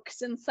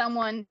pokes and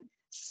someone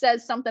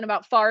says something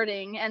about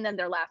farting and then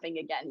they're laughing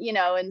again,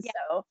 and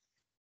so.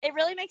 It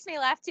really makes me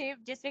laugh too,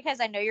 just because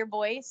I know your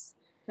voice.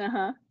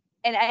 Uh-huh.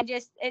 And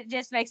it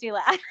just makes me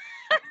laugh.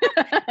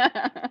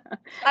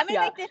 I'm going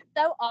to make this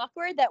so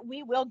awkward that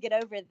we will get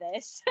over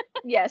this.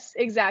 Yes,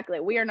 exactly.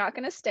 We are not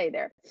going to stay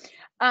there.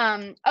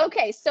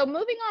 Okay. So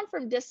moving on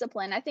from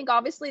discipline, I think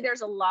obviously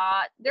there's a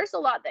lot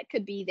that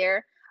could be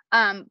there.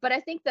 But I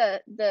think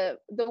the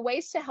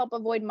ways to help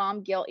avoid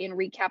mom guilt in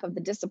recap of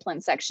the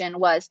discipline section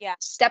was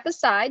step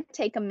aside,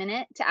 take a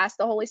minute to ask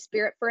the Holy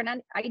Spirit for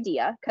an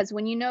idea. Because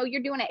when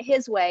you're doing it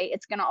His way,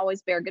 it's going to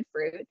always bear good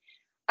fruit.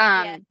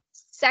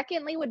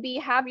 Secondly would be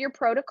have your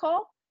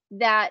protocol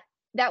that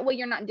way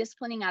you're not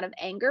disciplining out of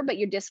anger, but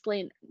you're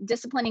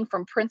disciplining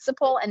from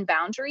principle and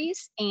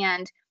boundaries,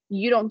 and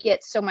you don't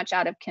get so much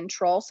out of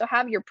control. So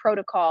have your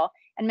protocol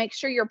and make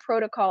sure your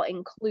protocol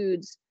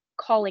includes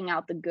calling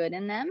out the good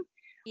in them.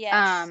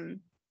 Yes.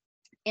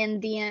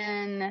 And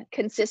then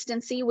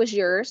consistency was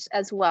yours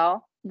as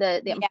well.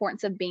 The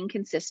importance of being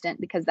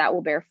consistent, because that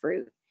will bear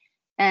fruit.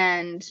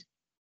 And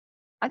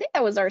I think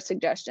that was our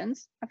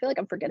suggestions. I feel like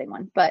I'm forgetting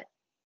one, but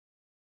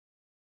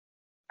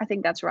I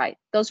think that's right.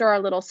 Those are our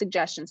little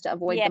suggestions to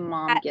avoid the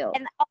mom guilt.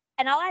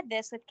 And I'll add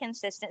this with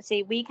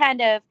consistency. We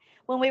kind of,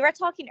 when we were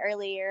talking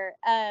earlier,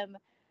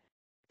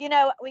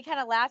 we kind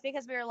of laughed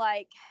because we were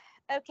like,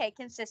 okay,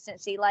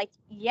 consistency, like,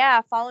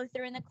 follow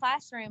through in the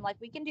classroom. Like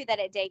we can do that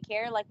at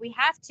daycare. Like we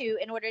have to,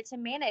 in order to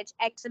manage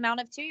X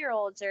amount of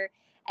 2-year-olds or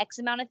X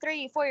amount of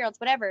 3,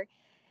 4-year-olds, whatever.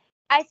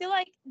 I feel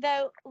like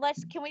though,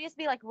 can we just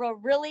be like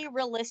really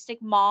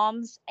realistic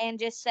moms and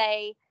just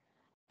say,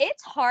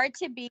 it's hard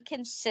to be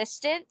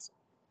consistent.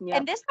 Yep.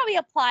 And this probably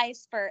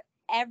applies for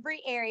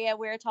every area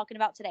we're talking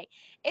about today.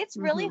 It's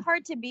really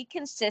hard to be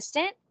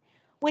consistent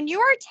when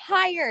you are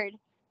tired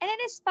and it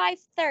is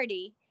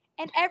 5:30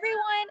 and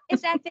everyone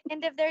is at the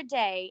end of their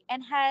day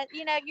and has,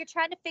 you're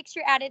trying to fix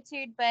your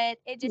attitude, but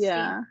it just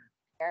seems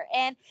there.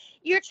 And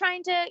you're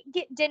trying to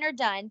get dinner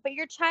done, but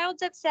your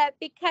child's upset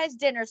because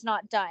dinner's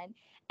not done.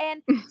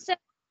 And so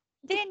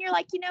then you're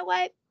like, you know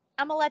what?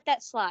 I'm going to let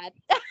that slide.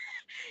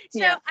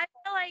 So I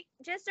feel like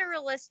just a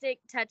realistic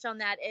touch on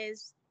that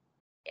is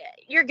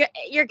you're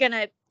going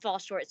to fall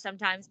short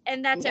sometimes,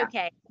 and that's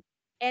okay.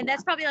 And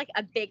that's probably like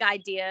a big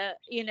idea,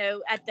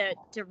 to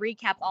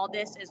recap all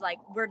this is like,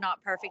 we're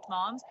not perfect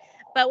moms,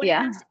 but when it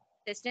comes to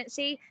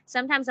consistency,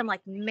 sometimes I'm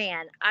like,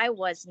 man, I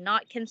was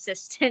not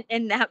consistent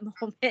in that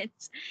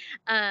moment.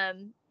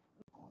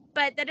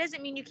 But that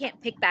doesn't mean you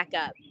can't pick back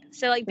up.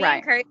 So like be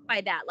encouraged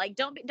by that. Like,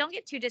 don't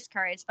get too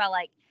discouraged by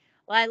like,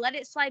 well, I let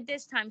it slide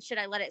this time. Should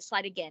I let it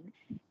slide again?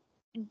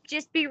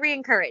 Just be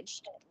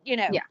re-encouraged,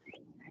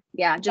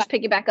 Yeah. Just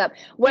pick it back up.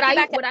 What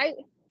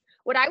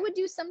I would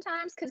do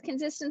sometimes, because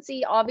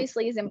consistency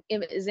obviously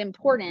is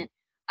important,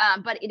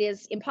 but it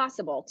is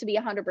impossible to be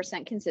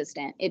 100%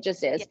 consistent. It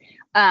just is.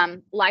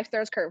 Life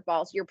throws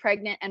curveballs. You're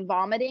pregnant and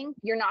vomiting.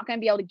 You're not going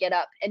to be able to get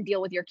up and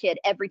deal with your kid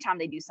every time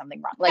they do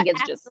something wrong. Like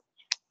it's just,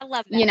 I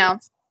love that.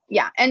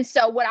 Yeah. And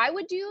so what I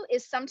would do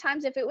is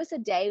sometimes if it was a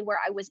day where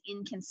I was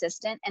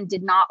inconsistent and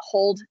did not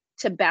hold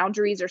to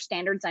boundaries or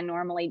standards I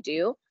normally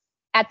do,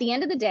 at the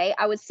end of the day,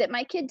 I would sit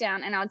my kid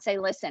down and I would say,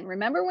 listen,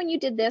 remember when you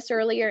did this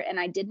earlier and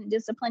I didn't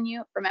discipline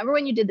you? Remember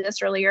when you did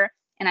this earlier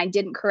and I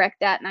didn't correct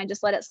that and I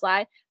just let it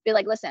slide? Be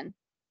like, listen,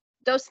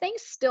 those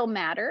things still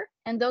matter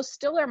and those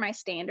still are my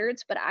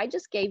standards, but I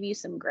just gave you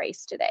some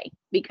grace today,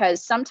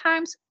 because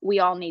sometimes we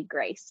all need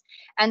grace.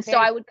 And so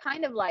I would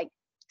kind of like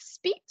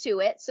speak to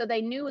it so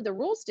they knew the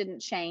rules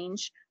didn't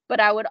change, but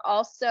I would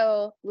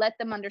also let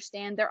them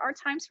understand there are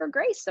times for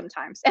grace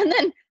sometimes. And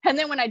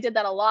then when I did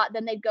that a lot,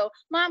 then they'd go,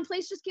 Mom,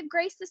 please just give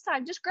grace this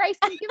time. Just grace.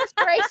 Give us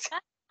grace.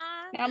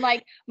 And I'm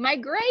like, my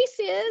grace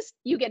is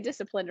you get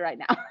disciplined right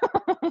now.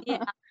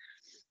 Yeah.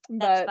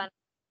 That's fun.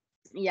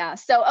 Yeah.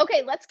 So,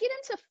 okay, let's get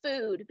into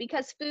food,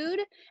 because food,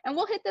 and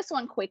we'll hit this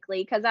one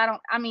quickly because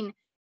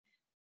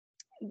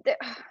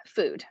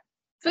food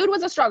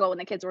was a struggle when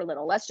the kids were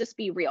little. Let's just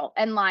be real.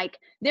 And like,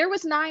 there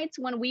was nights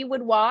when we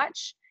would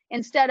watch,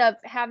 instead of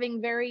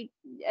having very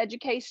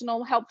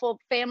educational, helpful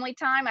family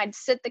time, I'd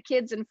sit the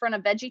kids in front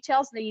of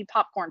VeggieTales and they eat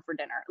popcorn for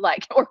dinner,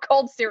 like, or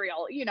cold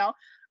cereal,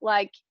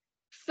 like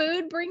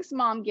food brings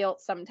mom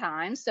guilt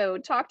sometimes. So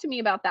talk to me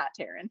about that,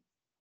 Taryn.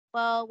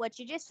 Well, what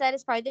you just said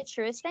is probably the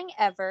truest thing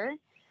ever.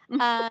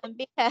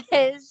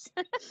 Because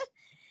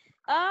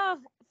Oh,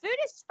 food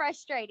is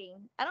frustrating.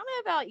 I don't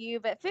know about you,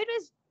 but food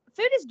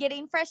is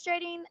getting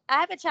frustrating. I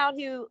have a child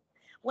who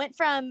went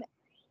from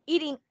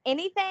eating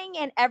anything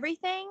and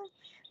everything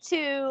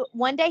to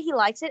one day he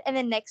likes it and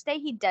the next day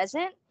he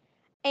doesn't.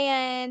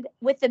 And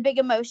with the big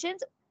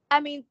emotions, I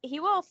mean, he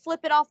will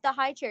flip it off the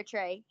high chair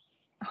tray.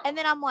 And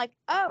then I'm like,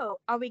 oh,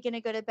 are we going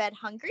to go to bed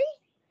hungry?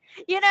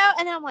 And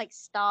then I'm like,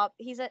 stop.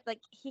 He's like,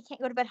 he can't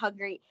go to bed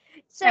hungry.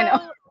 So, I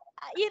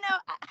know.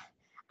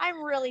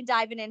 I'm really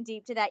diving in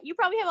deep to that. You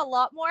probably have a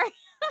lot more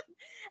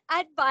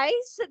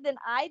advice than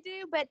I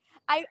do, but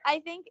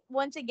I think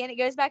once again, it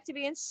goes back to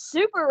being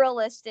super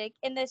realistic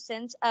in the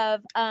sense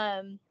of,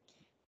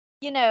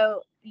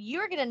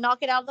 you're going to knock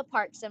it out of the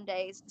park some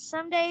days.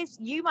 Some days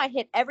you might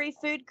hit every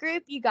food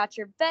group. You got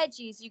your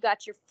veggies, you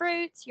got your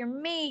fruits, your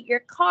meat, your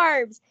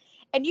carbs,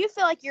 and you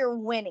feel like you're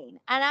winning.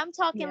 And I'm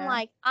talking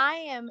like I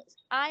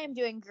am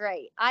doing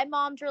great. I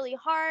mommed really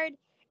hard.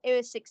 It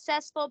was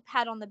successful,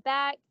 pat on the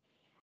back.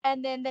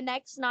 And then the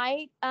next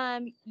night,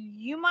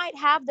 you might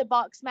have the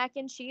box mac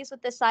and cheese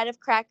with the side of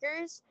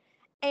crackers,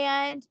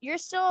 and you're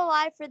still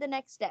alive for the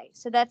next day.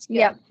 So that's good.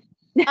 Yep.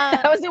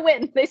 That was a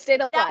win. They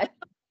stayed alive.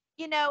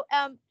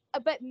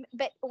 But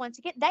once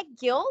again, that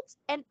guilt,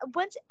 and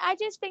once I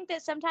just think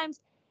that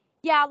sometimes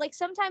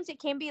it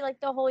can be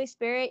like the Holy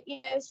Spirit,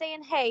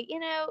 saying, hey,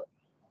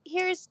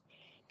 here's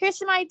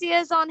some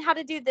ideas on how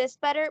to do this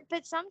better.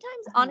 But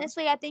sometimes,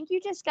 honestly, I think you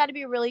just got to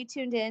be really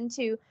tuned in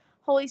to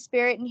Holy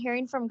Spirit and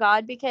hearing from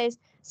God, because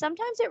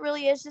sometimes it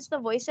really is just the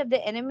voice of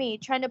the enemy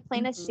trying to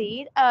plant a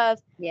seed of,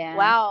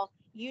 wow,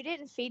 you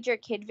didn't feed your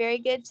kid very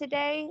good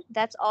today.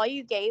 That's all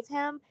you gave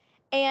him.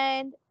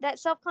 And that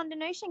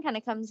self-condemnation kind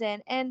of comes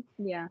in, and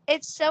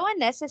it's so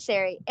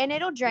unnecessary, and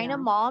it'll drain a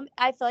mom,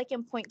 I feel like,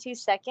 in 0.2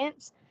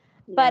 seconds.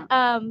 But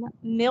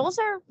meals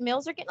are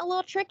getting a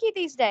little tricky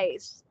these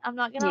days. I'm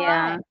not gonna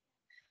lie.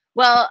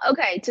 Well,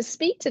 okay, to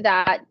speak to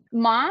that,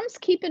 moms,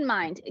 keep in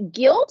mind,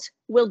 guilt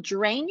will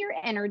drain your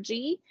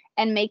energy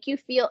and make you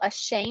feel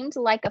ashamed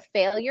like a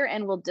failure,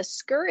 and will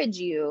discourage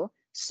you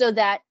so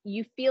that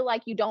you feel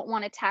like you don't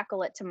want to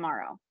tackle it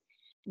tomorrow.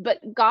 But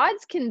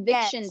God's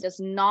conviction does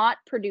not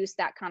produce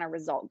that kind of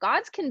result.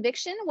 God's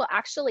conviction will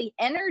actually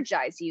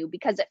energize you,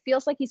 because it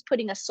feels like he's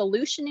putting a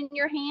solution in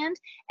your hand,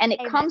 and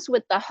it comes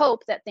with the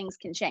hope that things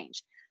can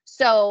change.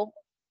 So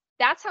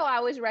that's how I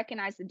always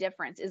recognize the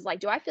difference, is like,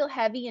 do I feel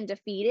heavy and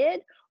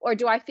defeated, or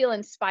do I feel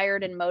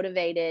inspired and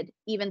motivated,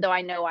 even though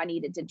I know I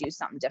needed to do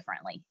something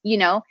differently,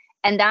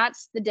 And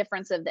that's the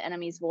difference of the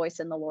enemy's voice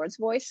and the Lord's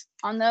voice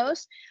on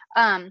those.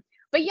 But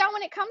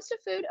when it comes to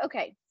food,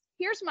 okay,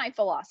 here's my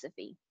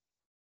philosophy.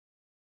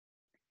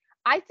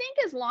 I think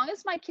as long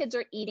as my kids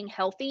are eating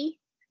healthy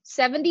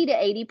 70 to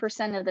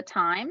 80% of the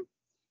time,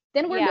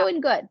 then we're doing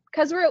good,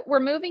 because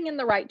we're moving in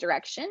the right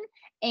direction,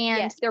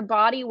 and their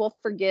body will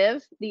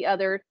forgive the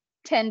other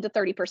 10 to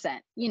 30%,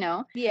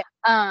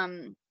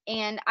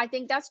 and I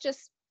think that's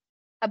just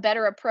a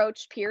better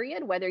approach,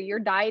 period, whether you're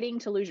dieting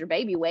to lose your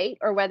baby weight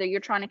or whether you're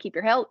trying to keep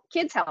your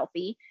kids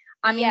healthy.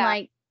 I mean,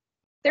 like,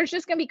 there's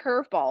just going to be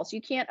curveballs. You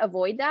can't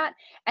avoid that.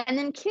 And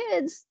then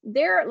kids,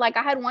 they're like,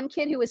 I had one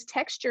kid who was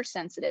texture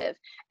sensitive.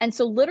 And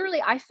so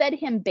literally I fed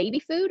him baby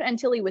food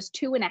until he was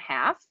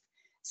 2.5,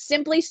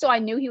 simply so I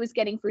knew he was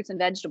getting fruits and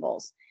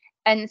vegetables.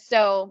 And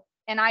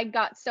I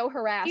got so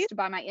harassed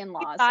by my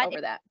in-laws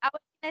over that. I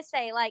was going to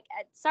say, like,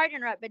 sorry to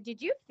interrupt, but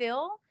did you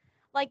feel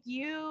like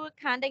you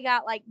kind of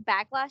got like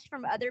backlash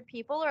from other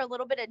people, or a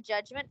little bit of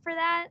judgment for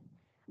that?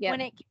 When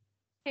it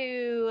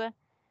came to,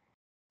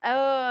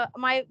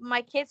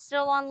 my kid's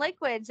still on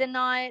liquids and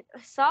not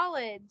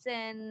solids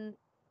and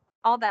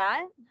all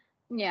that?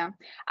 Yeah,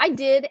 I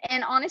did.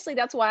 And honestly,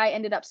 that's why I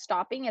ended up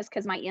stopping, is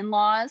because my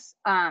in-laws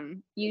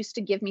used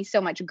to give me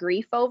so much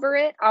grief over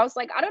it. I was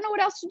like, I don't know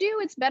what else to do.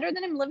 It's better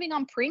than him living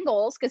on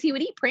Pringles, because he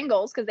would eat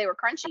Pringles because they were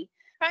crunchy,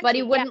 but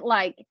he wouldn't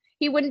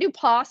he wouldn't do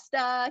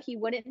pasta. He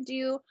wouldn't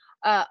do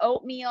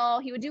oatmeal.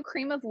 He would do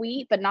cream of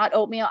wheat, but not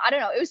oatmeal. I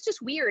don't know. It was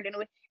just weird.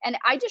 And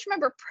I just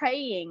remember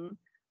praying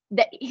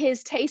that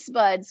his taste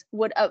buds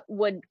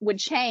would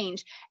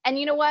change. And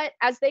you know what?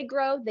 As they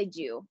grow, they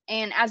do.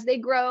 And as they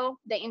grow,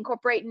 they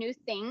incorporate new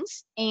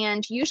things.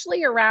 And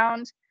usually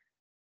around,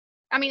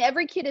 I mean,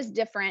 every kid is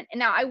different. And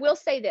now I will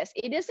say this,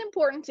 it is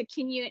important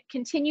to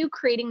continue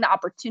creating the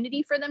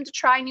opportunity for them to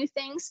try new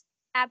things.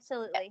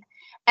 Absolutely.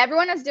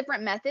 Everyone has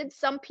different methods.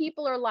 Some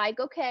people are like,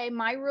 okay,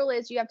 my rule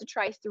is you have to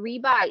try 3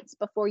 bites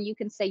before you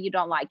can say you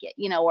don't like it,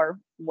 or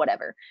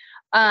whatever.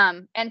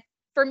 And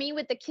for me,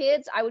 with the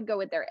kids, I would go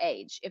with their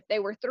age. If they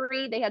were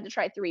 3, they had to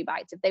try 3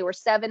 bites. If they were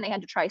 7, they had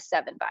to try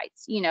 7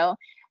 bites,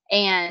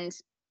 and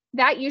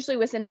that usually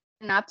was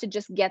enough to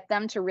just get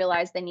them to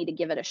realize they need to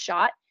give it a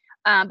shot.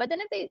 But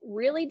then if they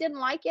really didn't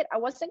like it, I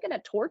wasn't going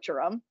to torture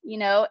them,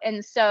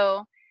 and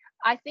so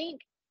I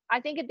think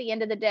at the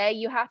end of the day,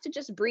 you have to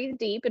just breathe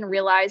deep and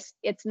realize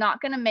it's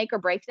not going to make or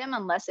break them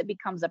unless it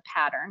becomes a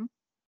pattern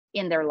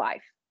in their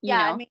life. You know?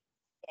 I mean,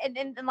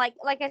 and like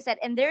I said,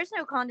 and there's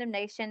no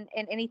condemnation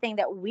in anything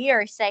that we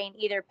are saying,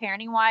 either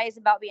parenting wise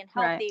about being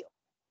healthy,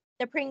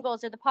 the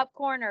Pringles or the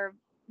popcorn or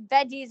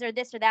veggies or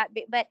this or that.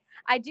 But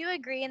I do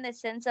agree in the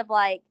sense of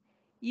like,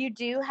 you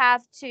do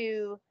have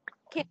to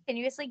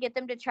continuously get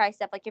them to try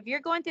stuff. Like if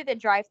you're going through the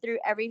drive-through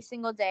every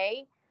single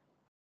day,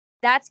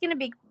 that's going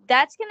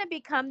to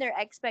become their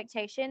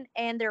expectation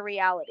and their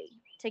reality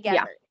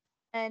together.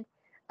 And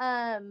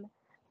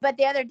but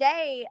the other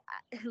day,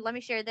 let me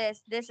share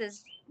this. This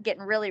is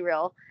getting really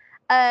real.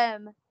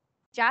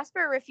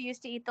 Jasper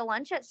refused to eat the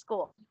lunch at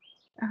school.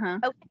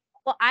 Okay,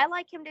 well, I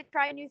like him to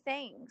try new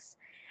things.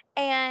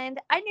 And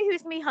I knew he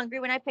was going to be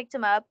hungry when I picked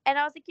him up. And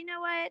I was like, you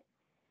know what?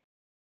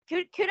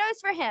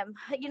 Kudos for him.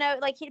 You know,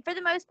 like for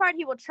the most part,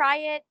 he will try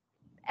it.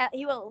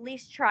 He will at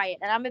least try it.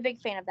 And I'm a big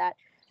fan of that.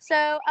 So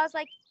I was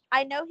like,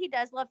 I know he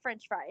does love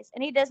French fries.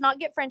 And he does not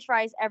get French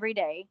fries every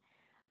day.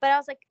 But I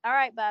was like, all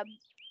right, bub,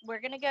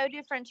 we're going to go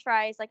do French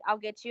fries. Like, I'll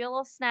get you a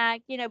little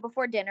snack, you know,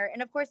 before dinner.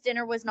 And of course,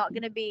 dinner was not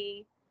going to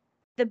be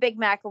the Big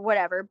Mac or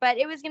whatever, but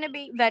it was going to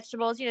be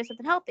vegetables, you know,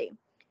 something healthy.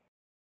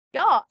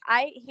 Y'all,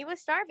 he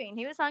was starving.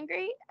 He was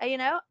hungry. You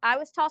know, I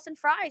was tossing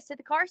fries to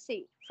the car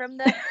seat from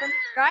the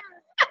driver.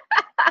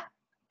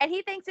 And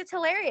he thinks it's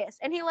hilarious.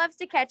 And he loves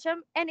to catch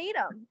them and eat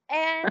them.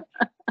 And,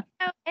 you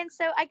know, and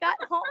so I got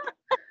home.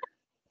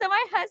 So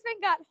my husband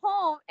got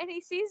home and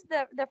he sees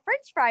the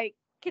French fry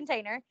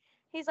container.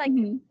 He's like,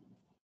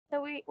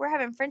 so we're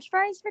having French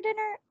fries for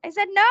dinner? I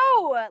said,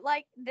 no,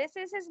 like this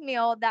is his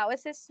meal. That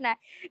was his snack.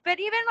 But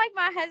even like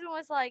my husband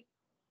was like,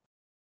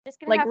 just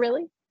gonna have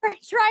really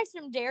French fries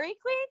from Dairy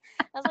Queen.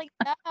 I was like,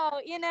 no,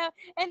 you know,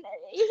 and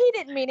he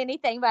didn't mean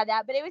anything by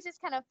that, but it was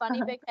just kind of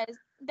funny because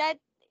that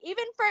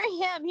even for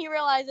him, he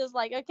realizes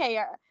like, okay,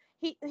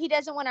 he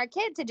doesn't want our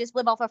kid to just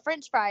live off of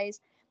French fries.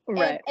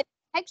 Right. And the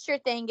texture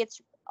thing,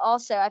 it's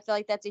also, I feel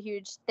like that's a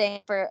huge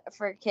thing for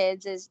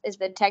kids is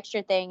the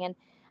texture thing. And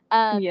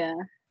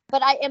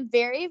but I am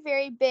very,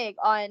 very big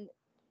on,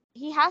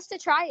 he has to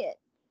try it.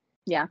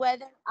 Yeah.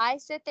 Whether I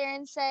sit there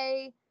and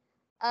say,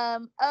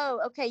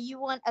 oh, okay, you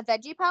want a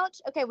veggie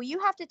pouch? Okay, well, you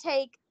have to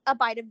take a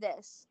bite of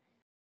this.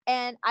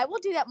 And I will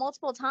do that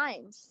multiple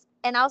times.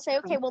 And I'll say,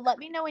 okay, well, let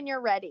me know when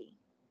you're ready.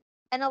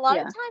 And a lot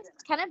of times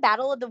it's kind of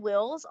battle of the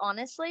wills,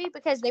 honestly,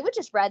 because they would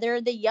just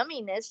rather the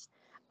yumminess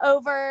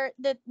over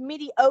the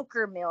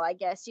mediocre meal, I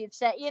guess you'd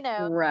say, you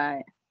know.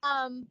 Right.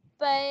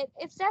 But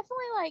it's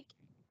definitely like,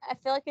 I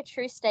feel like a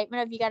true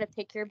statement of you got to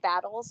pick your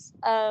battles.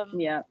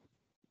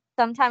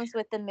 Sometimes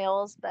with the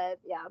meals, but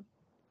yeah.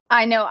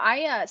 I know.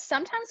 I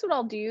sometimes what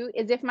I'll do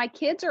is if my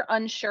kids are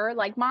unsure,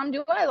 like, Mom,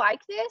 do I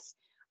like this?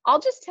 I'll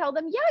just tell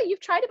them, yeah, you've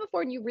tried it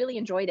before and you really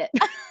enjoyed it.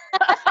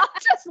 I'll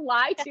just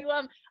lie to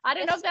them. I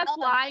don't know if that's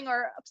lying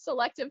or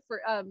selective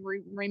for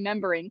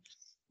remembering,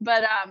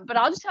 but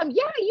I'll just tell them,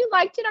 yeah, you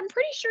liked it. I'm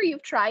pretty sure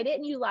you've tried it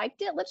and you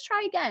liked it. Let's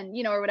try again,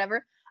 you know, or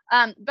whatever.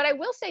 But I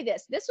will say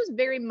this was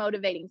very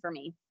motivating for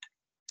me.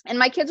 And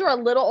my kids were a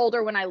little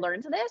older when I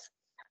learned this,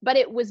 but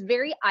it was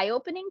very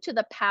eye-opening to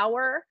the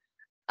power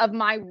of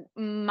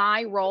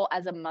my role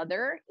as a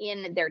mother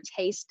in their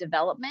taste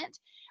development.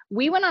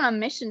 We went on a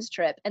missions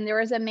trip and there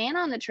was a man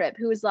on the trip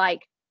who was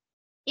like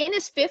in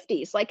his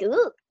 50s, like,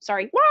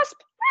 sorry, wasp.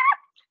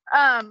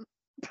 I'm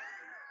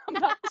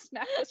about to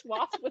smack this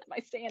wasp with my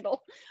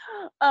sandal.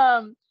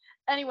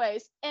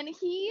 Anyways, and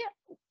he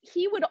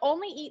would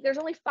only eat, there's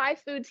only 5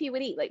 foods he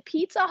would eat, like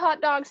pizza,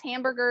 hot dogs,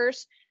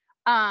 hamburgers,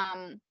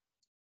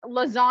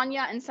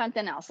 lasagna, and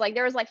something else. Like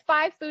there was like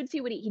 5 foods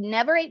he would eat. He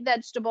never ate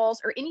vegetables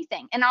or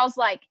anything. And I was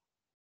like,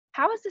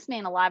 how is this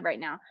man alive right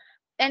now?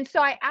 And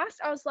so I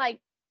was like,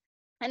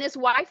 and his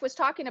wife was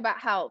talking about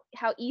how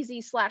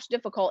easy /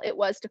 difficult it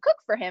was to cook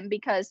for him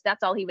because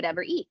that's all he would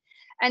ever eat.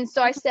 And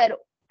so I said,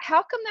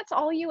 how come that's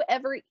all you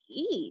ever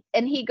eat?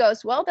 And he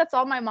goes, well, that's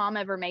all my mom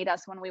ever made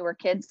us when we were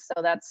kids.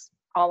 So that's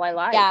all I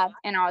like. Yeah.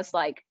 And I was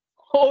like,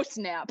 oh,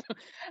 snap.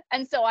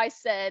 And so I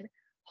said,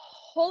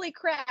 holy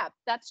crap,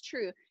 that's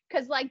true.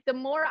 Because like the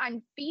more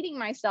I'm feeding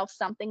myself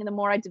something, the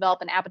more I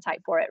develop an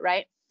appetite for it.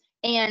 Right.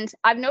 And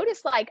I've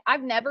noticed like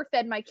I've never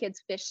fed my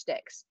kids fish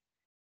sticks.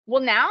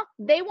 Well, now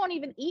they won't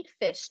even eat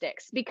fish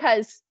sticks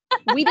because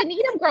we didn't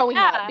eat them growing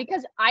up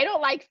because I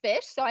don't like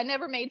fish. So I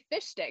never made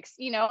fish sticks,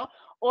 you know,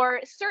 or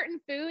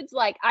certain foods.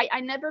 Like I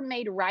never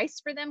made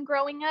rice for them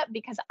growing up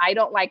because I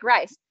don't like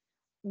rice.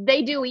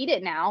 They do eat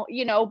it now,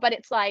 you know, but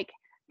it's like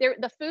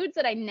the foods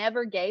that I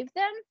never gave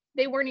them,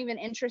 they weren't even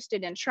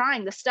interested in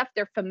trying. The stuff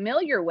they're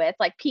familiar with,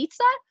 like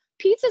pizza.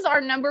 Pizza's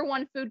our number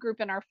one food group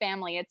in our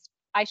family.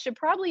 I should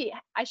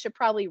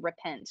probably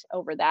repent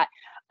over that.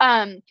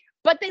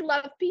 But they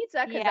love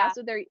pizza because that's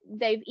what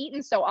they've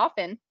eaten so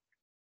often.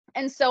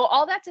 And so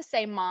all that to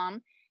say,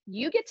 Mom,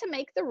 you get to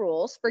make the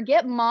rules.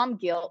 Forget mom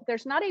guilt.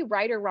 There's not a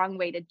right or wrong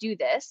way to do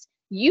this.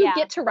 You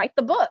get to write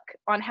the book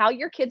on how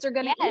your kids are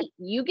going to eat.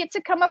 You get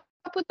to come up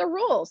with the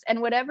rules,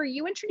 and whatever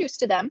you introduce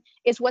to them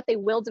is what they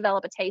will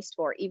develop a taste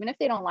for, even if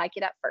they don't like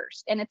it at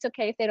first. And it's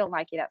okay if they don't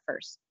like it at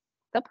first.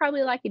 They'll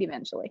probably like it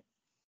eventually.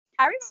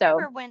 I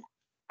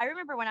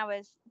remember when I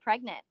was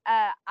pregnant,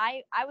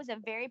 I was a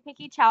very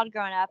picky child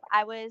growing up.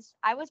 I was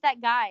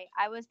that guy.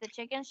 I was the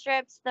chicken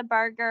strips, the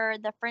burger,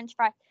 the French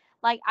fry.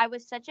 Like I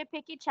was such a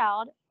picky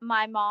child.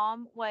 My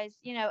mom was,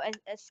 you know,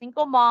 a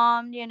single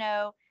mom, you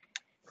know,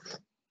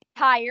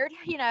 tired,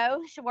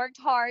 she worked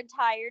hard,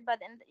 tired, but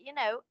then,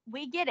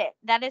 we get it.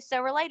 That is so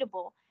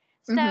relatable.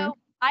 Mm-hmm. So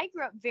I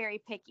grew up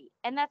very picky,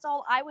 and that's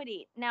all I would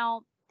eat.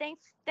 Now,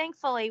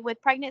 thankfully,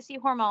 with pregnancy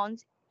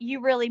hormones, you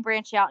really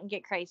branch out and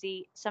get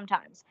crazy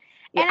sometimes.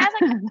 Yeah.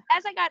 And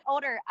as I got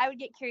older, I would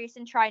get curious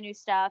and try new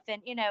stuff,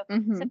 and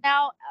Mm-hmm. so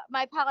now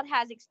my palate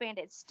has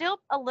expanded. Still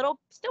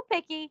still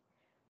picky,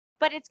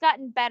 but it's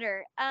gotten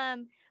better.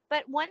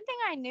 But one thing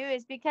I knew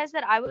is because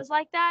that I was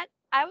like that,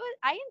 I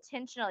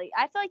intentionally,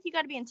 I feel like you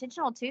got to be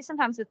intentional too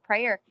sometimes with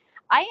prayer.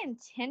 I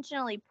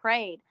intentionally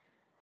prayed,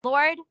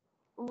 Lord,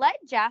 let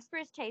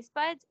Jasper's taste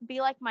buds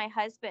be like my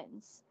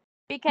husband's,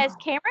 because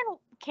Cameron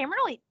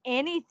will eat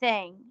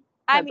anything.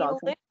 I That's mean,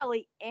 awesome.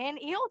 literally, and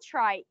he'll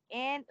try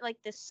and like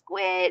the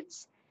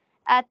squids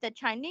at the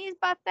Chinese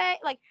buffet.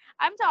 Like,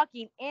 I'm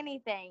talking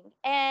anything.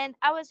 And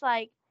I was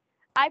like,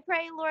 I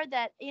pray, Lord,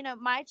 that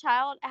my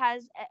child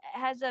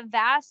has a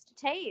vast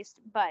taste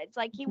buds.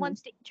 Like, he Mm-hmm.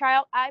 wants to try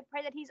out. I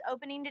pray that he's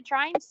opening to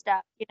trying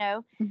stuff.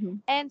 Mm-hmm.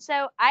 And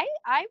so I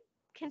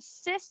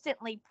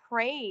consistently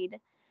prayed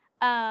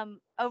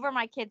over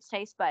my kids'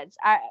 taste buds.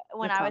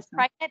 When That's I was awesome.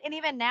 pregnant, and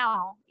even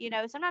now,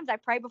 sometimes I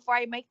pray before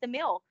I make the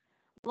meal.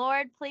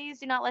 Lord, please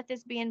do not let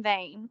this be in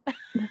vain.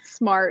 That's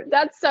smart.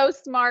 That's so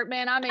smart,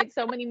 man. I made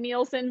so many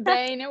meals in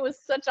vain. It was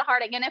such a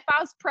heartache. And if I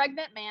was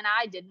pregnant, man,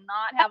 I did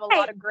not have a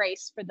lot of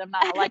grace for them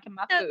not liking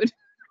my So, food.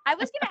 I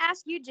was going to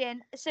ask you,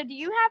 Jen. So, do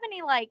you have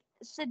any like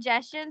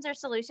suggestions or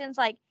solutions?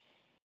 Like,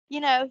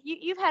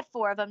 you've had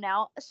 4 of them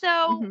now. So,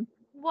 Mm-hmm.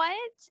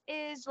 what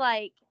is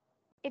like,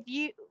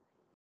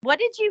 what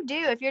did you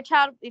do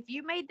if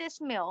you made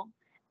this meal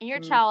and your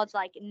Mm. child's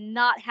like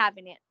not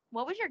having it?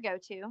 What was your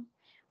go-to?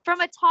 From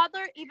a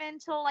toddler even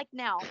till like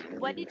now,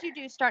 what did you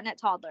do starting at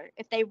toddler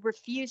if they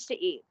refuse to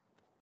eat?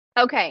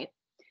 Okay.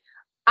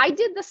 I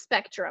did the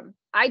spectrum.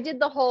 I did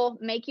the whole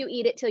make you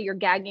eat it till you're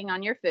gagging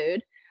on your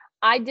food.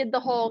 I did the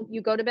whole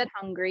you go to bed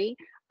hungry.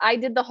 I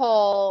did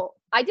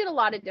a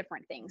lot of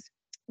different things.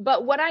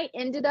 But what I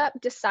ended up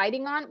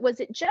deciding on was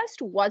it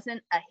just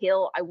wasn't a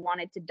hill I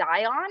wanted to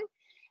die on.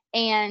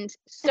 And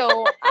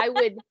so I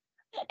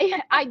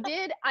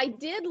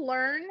did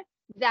learn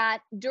that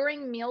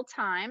during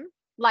mealtime,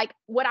 like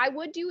what I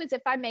would do is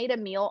if I made a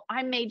meal,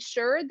 I made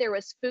sure there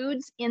was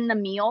foods in the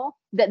meal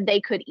that they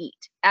could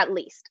eat at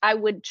least. I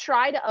would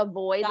try to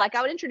avoid, like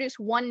I would introduce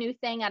one new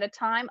thing at a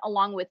time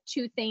along with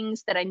 2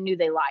 things that I knew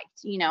they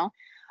liked.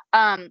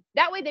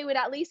 That way they would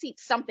at least eat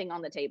something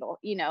on the table.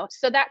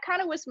 So that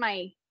kind of was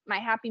my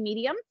happy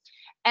medium.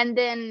 And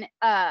then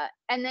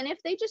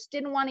if they just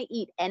didn't want to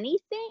eat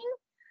anything,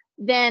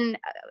 then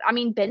I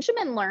mean,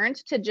 Benjamin learned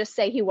to just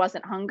say he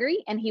wasn't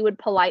hungry and he would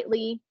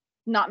politely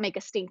not make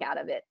a stink out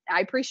of it.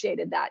 I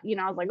appreciated that.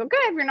 I was like, okay,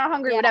 if you're not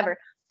hungry, Yeah. whatever.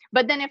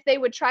 But then if they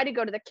would try to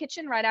go to the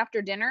kitchen right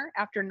after dinner,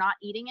 after not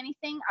eating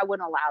anything, I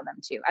wouldn't allow them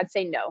to. I'd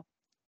say no.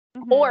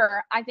 Mhm.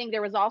 Or I think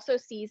there was also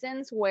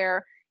seasons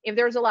where if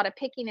there was a lot of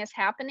pickiness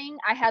happening,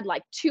 I had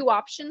like 2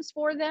 options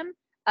for them.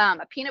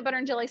 A peanut butter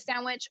and jelly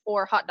sandwich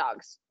or hot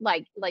dogs,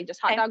 like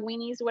just hot Okay. dog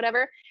weenies,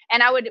 whatever.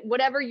 And I would,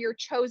 whatever your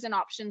chosen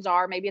options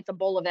are, maybe it's a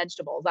bowl of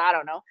vegetables, I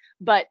don't know,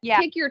 but Yeah.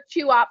 pick your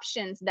 2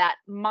 options that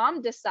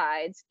mom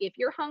decides if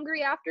you're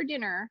hungry after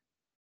dinner,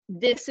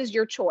 this is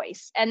your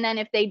choice. And then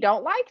if they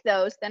don't like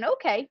those, then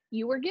okay,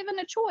 you were given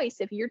a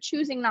choice. If you're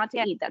choosing not to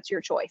Yeah. eat, that's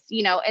your choice.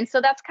 And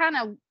so that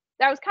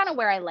was kind of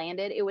where I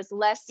landed. It was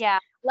less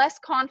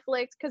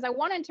conflict because I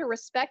wanted to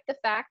respect the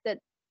fact that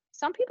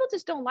some people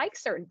just don't like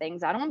certain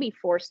things. I don't want to be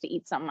forced to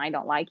eat something I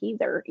don't like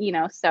either.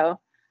 So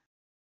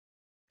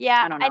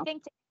Yeah, I don't know.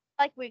 think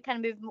like we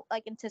kind of move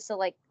like into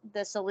like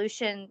the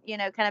solution,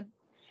 kind of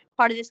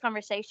part of this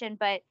conversation.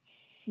 But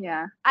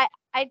Yeah.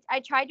 I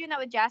tried doing that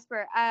with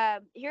Jasper.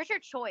 Here's your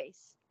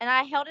choice, and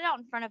I held it out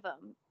in front of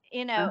him,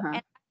 Uh-huh.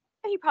 and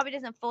he probably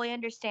doesn't fully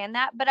understand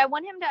that, but I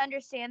want him to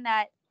understand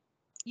that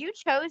you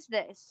chose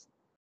this.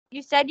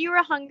 You said you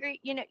were hungry,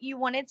 you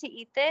wanted to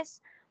eat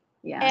this.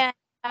 Yeah.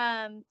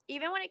 And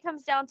even when it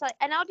comes down to,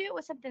 and I'll do it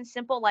with something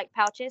simple like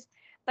pouches,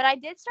 but I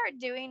did start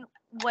doing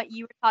what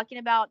you were talking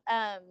about.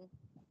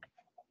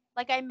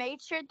 Like I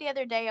made sure the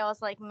other day, I was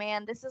like,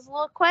 man, this is a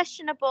little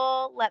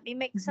questionable. Let me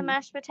make some Mhm.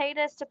 mashed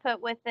potatoes to put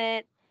with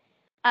it.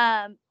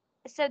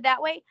 So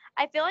that way,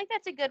 I feel like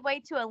that's a good way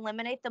to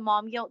eliminate the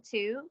mom guilt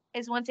too,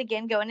 is once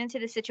again going into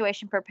the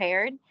situation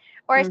prepared,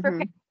 or as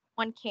prepared Mhm.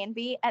 one can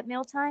be at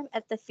mealtime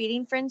at the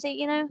feeding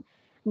frenzy.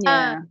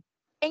 Yeah.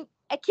 And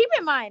keep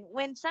in mind,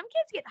 when some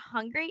kids get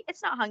hungry,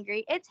 it's not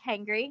hungry, it's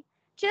hangry,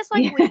 just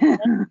like we Yeah.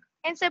 did.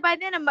 And so by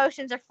then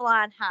emotions are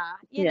flying high.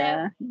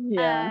 Yeah.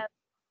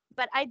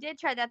 But I did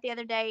try that the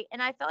other day,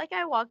 and I felt like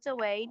I walked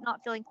away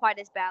not feeling quite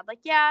as bad.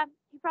 Like, yeah,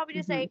 you probably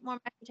just Mhm. ate more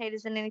mashed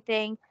potatoes than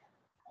anything.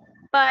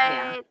 But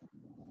Yeah.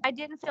 I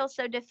didn't feel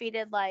so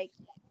defeated, like,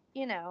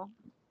 Yeah.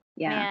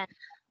 man.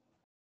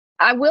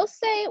 I will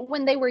say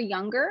when they were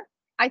younger,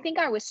 I think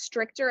I was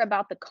stricter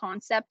about the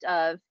concept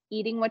of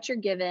eating what you're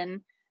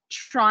given,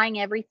 trying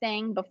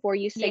everything before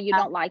you say you Yeah.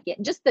 don't like it.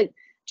 Just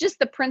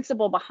the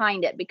principle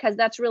behind it, because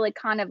that's really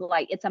kind of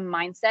like it's a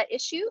mindset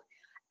issue.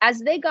 As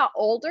they got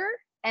older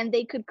and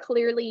they could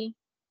clearly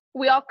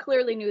we all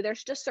clearly knew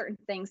there's just certain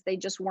things they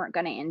just weren't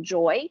going to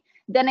enjoy.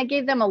 Then I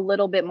gave them a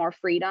little bit more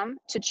freedom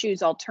to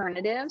choose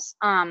alternatives.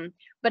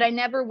 But I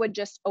never would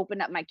just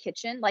open up my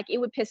kitchen. Like, it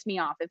would piss me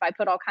off if I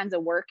put all kinds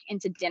of work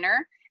into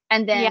dinner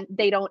and Yeah. then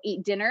they don't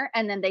eat dinner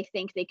and then they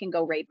think they can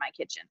go raid my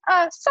kitchen.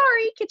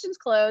 Sorry, kitchen's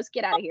closed.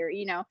 Get out of here,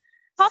 you know.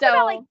 Talk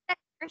about like So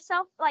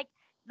yourself, like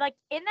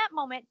in that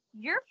moment,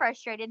 you're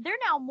frustrated. They're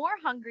now more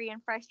hungry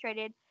and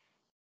frustrated.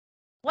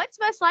 What's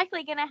most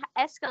likely going to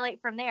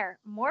escalate from there?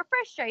 More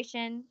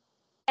frustration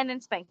and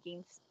then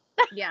spankings.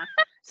 yeah.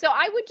 So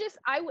I would just,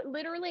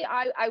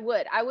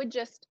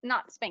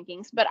 not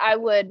spankings, but I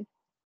would,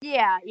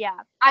 Yeah.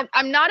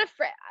 I'm not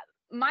afraid.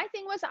 My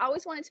thing was, I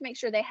always wanted to make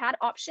sure they had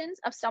options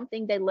of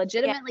something they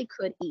legitimately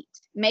could eat.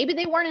 Maybe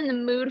they weren't in the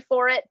mood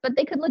for it, but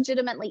they could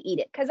legitimately eat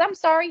it. Because I'm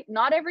sorry,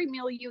 not every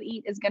meal you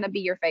eat is going to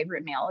be your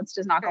favorite meal. It's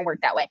just not going to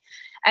work that way.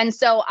 And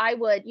so I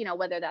would,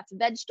 whether that's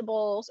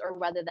vegetables or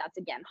whether that's,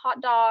 again,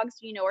 hot dogs,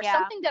 or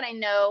something that I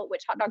know,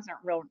 which hot dogs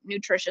aren't real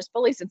nutritious,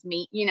 but at least it's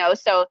meat,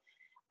 so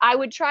I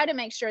would try to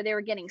make sure they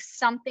were getting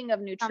something of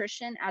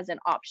nutrition as an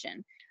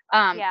option.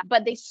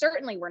 But they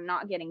certainly were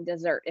not getting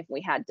dessert if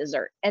we had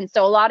dessert. And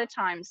so a lot of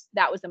times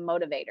that was a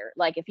motivator.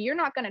 Like, if you're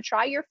not going to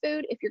try your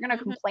food, if you're going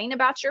to complain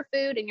about your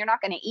food and you're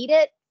not going to eat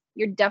it,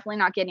 you're definitely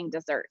not getting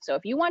dessert. So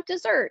if you want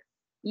dessert,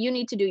 you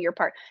need to do your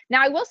part.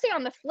 Now, I will say,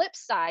 on the flip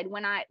side,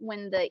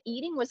 when the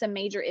eating was a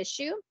major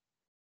issue,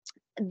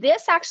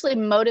 this actually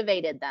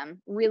motivated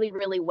them really,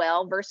 really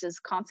well versus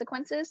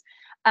consequences.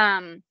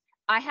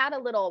 I had a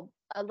little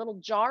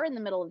jar in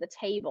the middle of the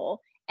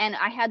table, and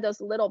I had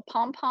those little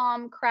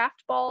pom-pom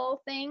craft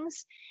ball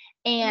things.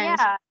 And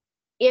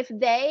if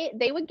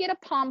they would get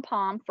a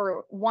pom-pom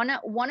for one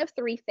of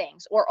three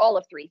things, or all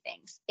of three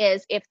things,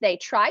 is if they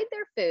tried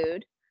their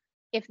food,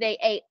 if they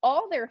ate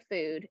all their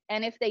food,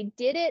 and if they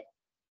did it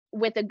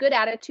with a good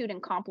attitude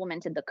and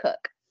complimented the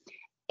cook.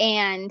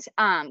 And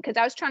because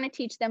I was trying to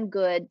teach them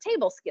good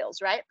table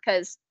skills, right?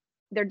 Because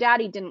their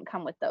daddy didn't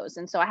come with those.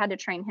 And so I had to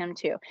train him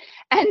too.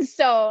 And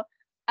so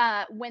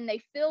when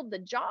they filled the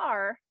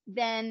jar,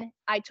 then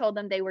I told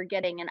them they were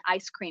getting an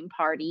ice cream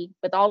party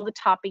with all the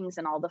toppings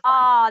and all the fun.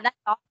 Oh, that's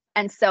awesome.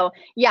 And so,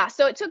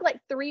 so it took like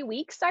 3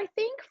 weeks, I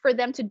think, for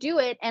them to do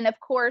it. And of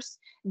course,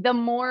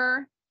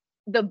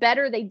 the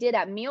better they did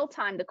at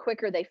mealtime, the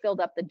quicker they filled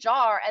up the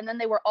jar. And then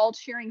they were all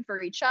cheering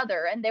for each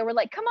other. And they were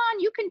like, come on,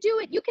 you can do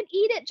it. You can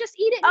eat it. Just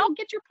eat it and you'll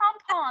get your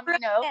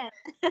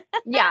pom-pom,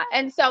 Yeah.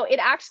 And so it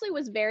actually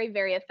was very,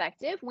 very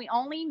effective. We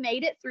only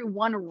made it through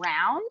one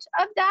round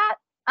of that.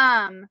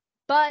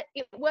 But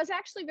it was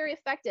actually very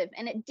effective,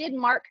 and it did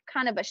mark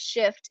kind of a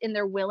shift in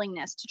their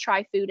willingness to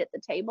try food at the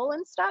table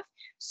and stuff.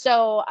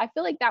 So I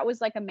feel like that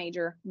was like a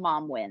major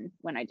mom win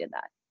when I did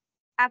that.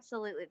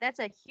 Absolutely. That's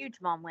a huge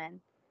mom win.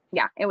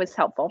 Yeah, it was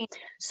helpful.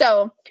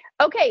 So,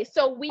 okay.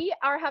 So we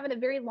are having a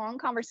very long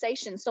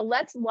conversation. So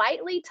let's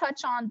lightly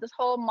touch on this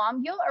whole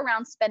mom guilt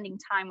around spending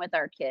time with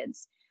our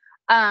kids.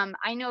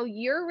 I know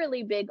you're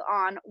really big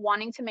on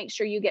wanting to make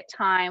sure you get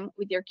time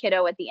with your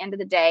kiddo at the end of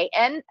the day.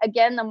 And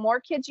again, the more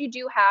kids you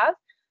do have,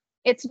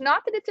 it's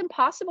not that it's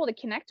impossible to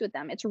connect with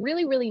them. It's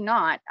really, really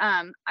not.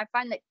 I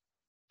find that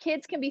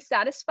kids can be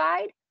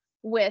satisfied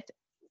with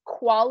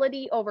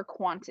quality over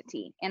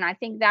quantity. And I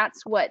think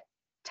that's what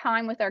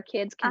time with our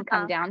kids can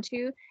come down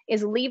to,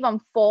 is leave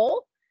them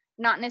full,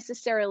 not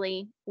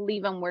necessarily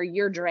leave them where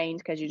you're drained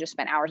because you just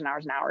spent hours and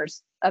hours and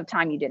hours of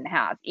time you didn't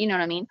have. You know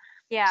what I mean?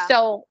 Yeah.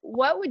 So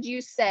what would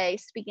you say,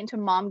 speaking to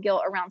mom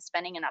guilt around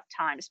spending enough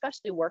time,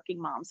 especially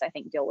working moms, I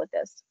think, deal with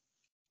this?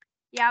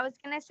 Yeah, I was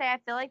going to say, I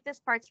feel like this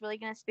part's really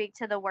going to speak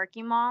to the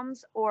working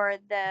moms or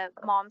the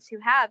moms who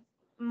have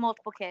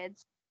multiple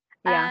kids.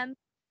 Yeah.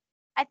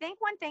 I think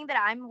one thing that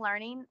I'm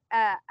learning,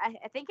 I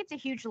think it's a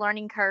huge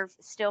learning curve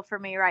still for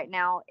me right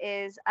now,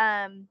 is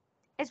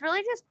it's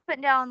really just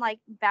putting down like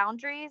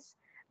boundaries,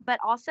 but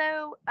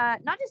also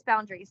not just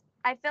boundaries.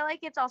 I feel like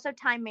it's also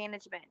time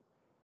management.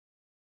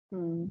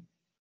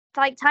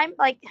 Like time,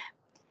 like,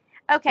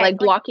 okay. Like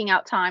blocking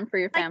out time for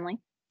your family.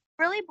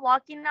 Really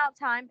blocking out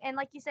time. And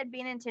like you said,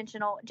 being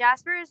intentional.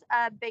 Jasper's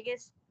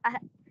biggest, I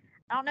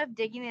don't know if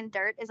digging in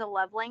dirt is a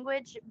love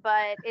language,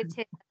 but it's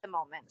his at the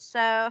moment.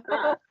 So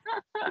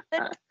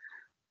go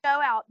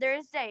out.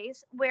 There's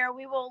days where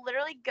we will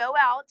literally go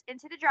out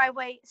into the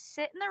driveway,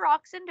 sit in the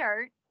rocks and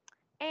dirt,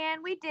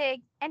 and we dig,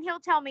 and he'll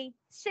tell me,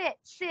 sit.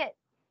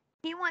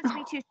 He wants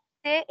me to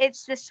sit.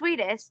 It's the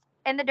sweetest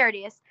and the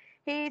dirtiest.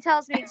 He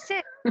tells me,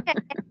 sit.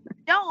 And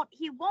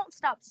he won't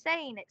stop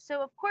saying it.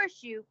 So of course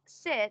you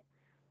sit.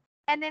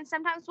 And then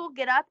sometimes we'll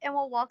get up and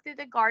we'll walk through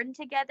the garden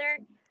together.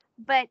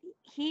 But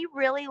he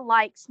really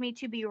likes me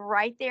to be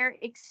right there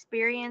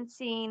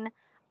experiencing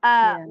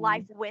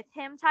life with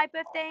him type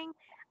of thing.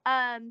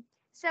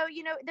 So,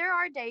 there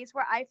are days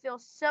where I feel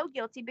so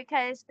guilty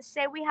because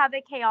say we have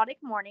a chaotic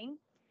morning.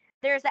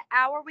 There's an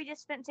hour we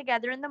just spent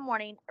together in the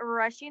morning,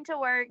 rushing to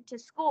work, to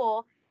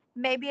school.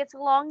 Maybe it's a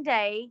long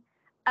day.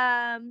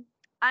 I'm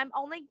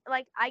only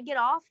I get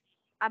off.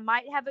 I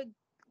might have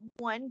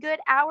one good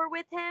hour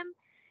with him.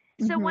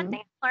 So one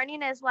thing I'm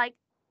learning is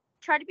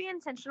try to be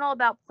intentional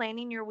about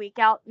planning your week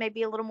out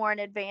maybe a little more in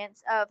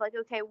advance of like,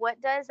 okay, what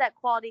does that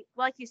quality,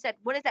 like you said,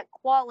 what does that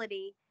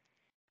quality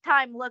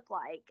time look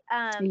like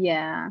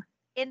Yeah,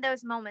 in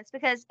those moments?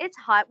 Because it's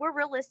hot. We're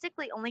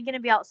realistically only going to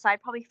be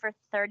outside probably for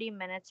 30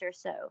 minutes or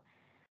so.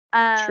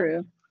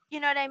 true. You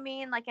know what I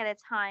mean? Like at a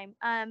time.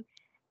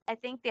 I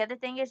think the other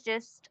thing is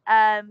just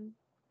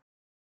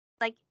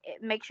like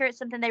make sure it's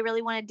something they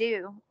really want to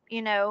do,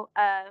 and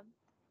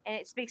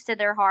it speaks to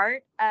their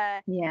heart.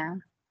 Yeah.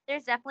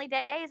 There's definitely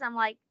days I'm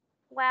like,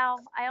 wow,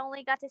 I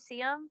only got to see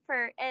them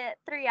for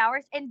 3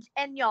 hours.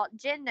 And y'all,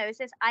 Jen knows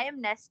this. I am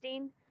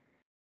nesting.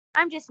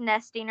 I'm just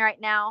nesting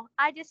right now.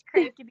 I just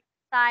crave to be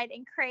outside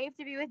and crave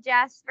to be with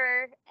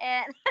Jasper,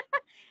 and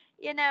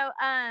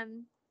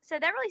so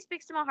that really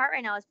speaks to my heart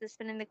right now, is just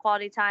spending the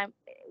quality time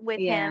with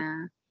him.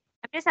 Yeah.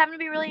 I'm just having to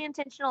be really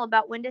intentional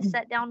about when to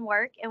set down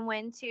work and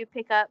when to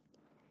pick up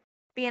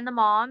being the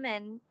mom,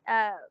 and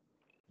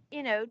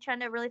trying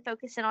to really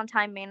focus in on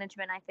time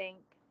management, I think.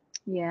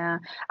 Yeah.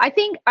 I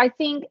think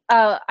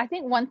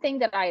one thing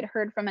that I had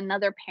heard from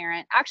another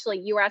parent, actually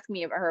you were asking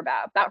me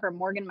about her,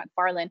 Morgan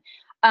McFarland.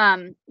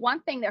 One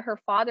thing that her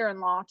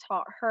father-in-law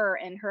taught her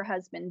and her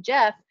husband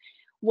Jeff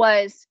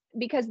was,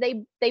 because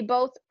they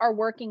both are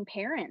working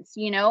parents,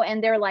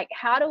 and they're like,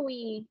 how do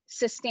we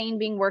sustain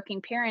being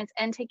working parents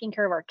and taking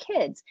care of our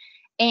kids?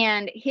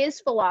 And his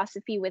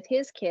philosophy with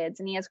his kids,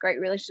 and he has great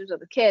relationships with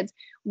the kids,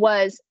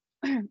 was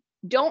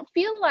don't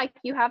feel like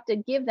you have to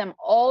give them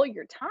all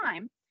your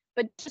time,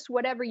 but just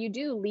whatever you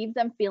do, leave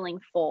them feeling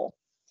full.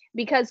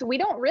 Because we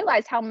don't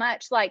realize how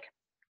much, like,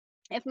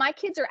 if my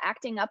kids are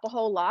acting up a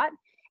whole lot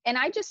and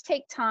I just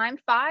take time,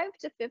 5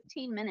 to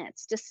 15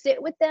 minutes, to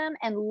sit with them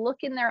and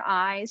look in their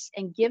eyes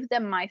and give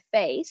them my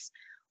face,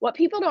 what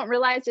people don't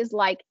realize is,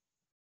 like,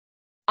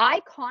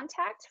 eye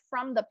contact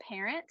from the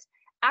parent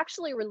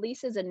actually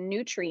releases a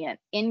nutrient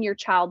in your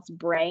child's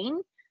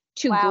brain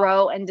to Wow.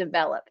 grow and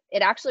develop.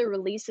 It actually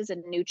releases a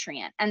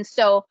nutrient. And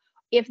so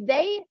if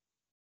they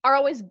are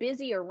always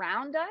busy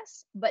around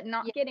us, but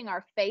not Yeah. getting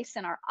our face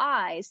and our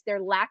eyes, they're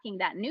lacking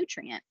that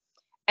nutrient.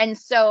 And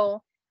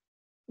so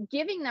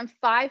giving them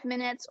 5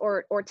 minutes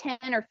or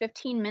 10 or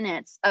 15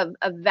 minutes of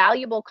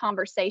valuable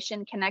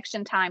conversation,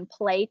 connection time,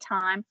 play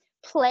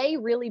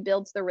really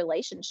builds the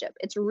relationship.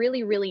 It's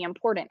really, really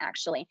important,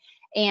 actually.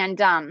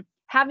 And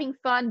having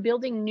fun,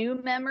 building new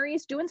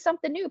memories, doing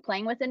something new,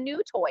 playing with a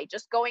new toy,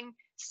 just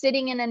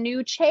sitting in a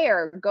new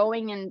chair,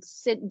 going and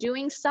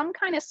doing some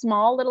kind of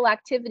small little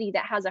activity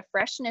that has a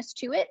freshness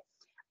to it,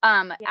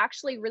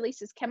 actually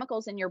releases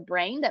chemicals in your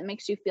brain that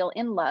makes you feel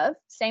in love.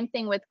 Same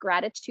thing with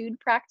gratitude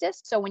practice.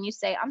 So when you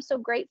say, I'm so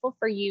grateful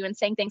for you, and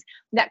saying things,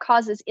 that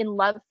causes in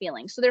love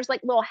feelings. So there's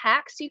like little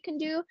hacks you can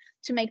do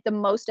to make the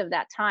most of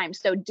that time.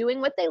 So doing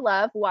what they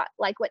love,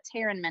 like what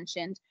Taryn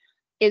mentioned,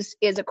 is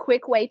a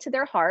quick way to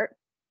their heart.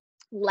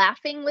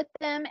 Laughing with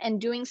them and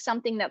doing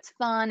something that's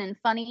fun and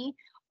funny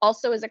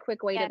also is a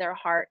quick way to their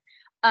heart.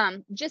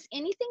 Just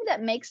anything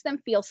that makes them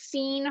feel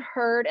seen,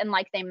 heard, and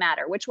like they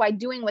matter, which why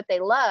doing what they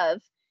love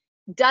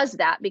does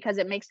that, because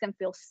it makes them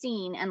feel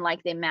seen and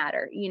like they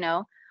matter,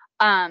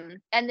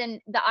 and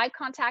then the eye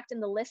contact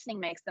and the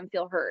listening makes them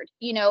feel heard,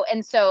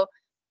 and so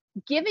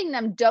giving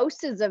them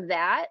doses of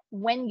that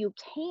when you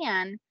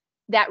can,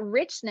 that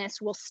richness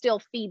will still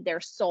feed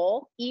their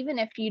soul, even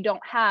if you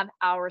don't have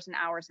hours and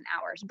hours and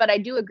hours. But I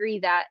do agree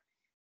that,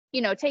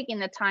 taking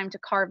the time to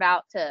carve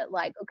out to,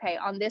 like, okay,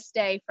 on this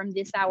day from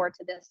this hour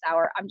to this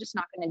hour, I'm just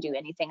not going to do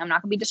anything. I'm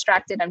not going to be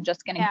distracted. I'm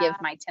just going to give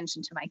my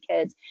attention to my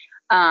kids.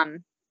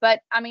 But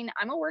I mean,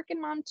 I'm a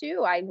working mom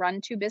too. I run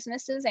 2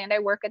 businesses and I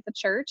work at the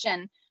church,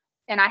 and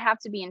I have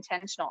to be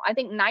intentional. I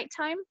think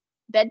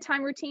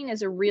bedtime routine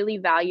is a really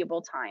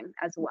valuable time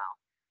as well.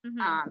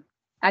 Mm-hmm.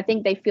 I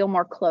think they feel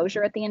more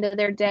closure at the end of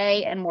their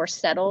day and more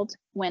settled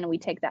when we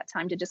take that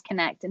time to just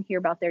connect and hear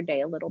about their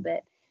day a little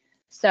bit.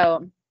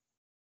 So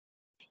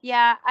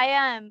yeah,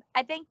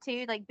 I think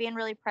too, like being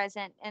really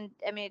present, and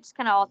I mean it just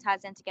kind of all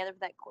ties in together with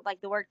that,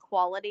 like the word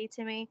quality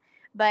to me,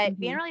 but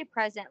being really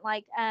present,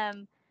 like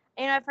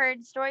I've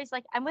heard stories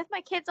like, I'm with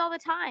my kids all the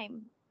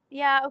time.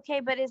 Yeah, okay,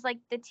 but is like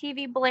the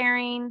TV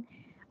blaring?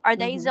 Are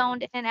they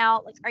zoned in and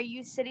out? Like, are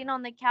you sitting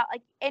on the couch?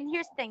 Like, and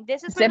here's the thing,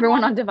 this is where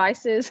everyone on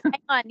devices. hang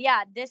on,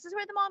 yeah, this is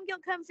where the mom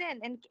guilt comes in,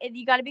 and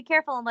you got to be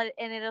careful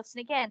and it'll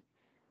sneak in.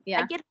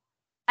 Yeah.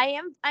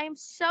 I am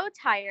so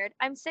tired.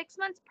 I'm 6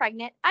 months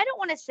pregnant. I don't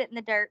want to sit in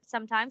the dirt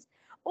sometimes,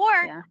 or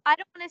I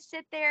don't want to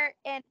sit there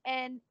and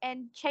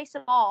chase a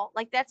ball.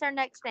 Like, that's our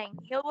next thing.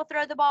 He will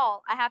throw the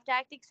ball. I have to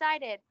act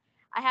excited.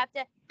 I have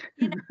to,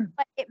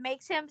 but it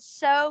makes him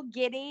so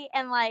giddy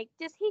and like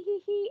just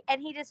he,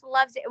 and he just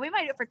loves it. We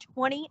might do it for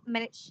 20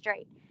 minutes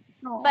straight.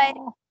 Aww. But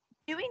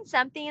doing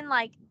something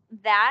like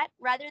that,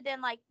 rather than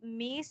like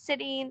me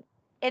sitting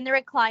in the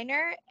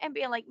recliner and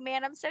being like,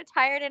 man, I'm so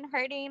tired and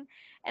hurting,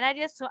 and I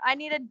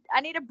need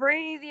to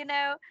breathe,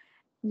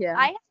 Yeah.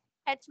 I have to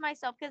catch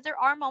myself, because there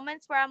are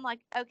moments where I'm like,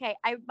 okay,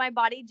 my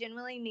body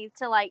genuinely needs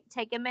to like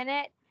take a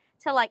minute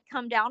to like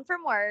come down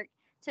from work,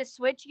 to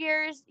switch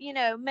gears,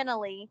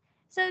 mentally.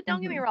 So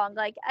don't get me wrong,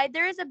 like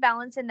there is a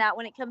balance in that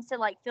when it comes to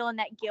like feeling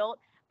that guilt,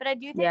 But I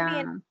do think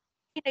Yeah.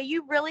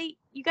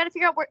 you got to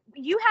figure out where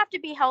you have to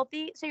be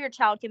healthy so your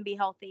child can be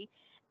healthy.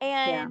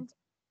 Yeah. And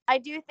I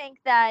do think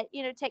that,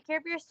 take care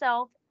of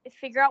yourself,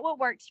 figure out what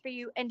works for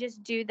you, and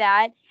just do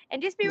that. And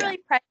just be Yeah. really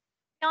present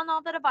on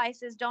all the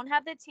devices. Don't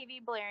have the TV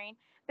blaring,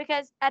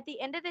 because at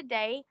the end of the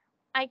day,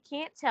 I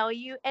can't tell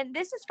you, and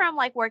this is from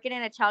like working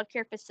in a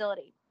childcare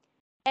facility.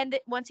 And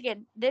once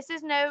again, this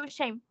is no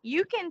shame.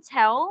 You can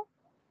tell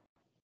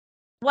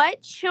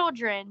what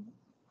children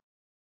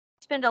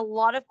spend a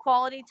lot of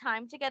quality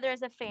time together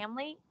as a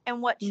family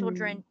and what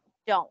children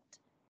don't.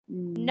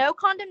 No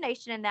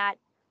condemnation in that,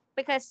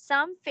 because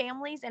some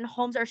families and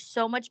homes are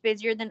so much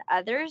busier than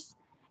others.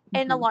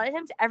 And a lot of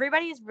times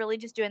everybody is really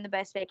just doing the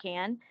best they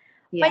can.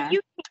 Yeah. But you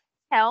can't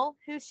tell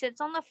who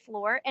sits on the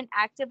floor and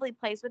actively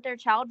plays with their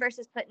child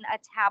versus putting a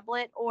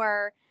tablet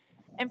or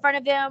in front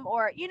of them,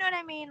 or you know what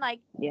I mean? Like,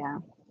 yeah.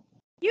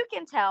 you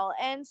can tell.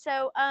 And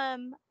so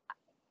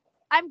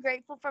I'm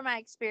grateful for my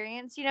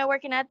experience,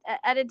 working at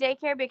a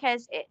daycare,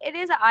 because it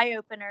is an eye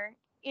opener,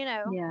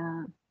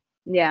 Yeah.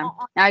 Yeah.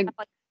 on stuff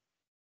like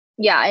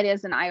Yeah, it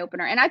is an eye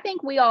opener. And I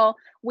think we all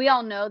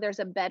know there's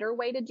a better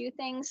way to do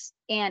things,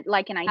 and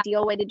like an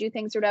ideal way to do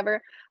things or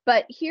whatever.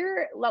 But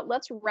here,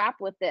 let's wrap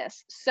with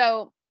this.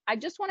 So I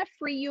just want to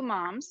free you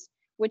moms,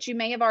 which you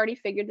may have already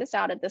figured this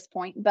out at this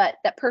point, but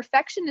that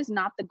perfection is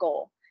not the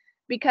goal,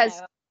 because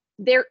No.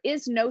 there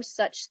is no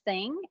such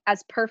thing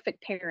as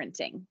perfect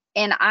parenting.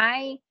 And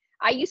I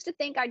used to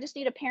think I just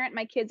need to parent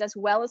my kids as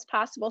well as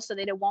possible so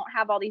that they won't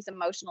have all these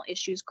emotional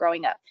issues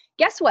growing up.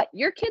 Guess what?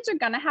 Your kids are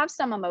going to have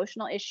some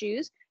emotional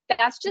issues.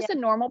 That's just a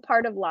normal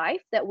part of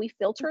life, that we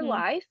filter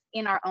life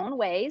in our own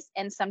ways,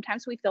 and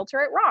sometimes we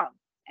filter it wrong.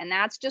 And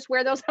that's just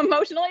where those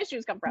emotional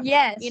issues come from.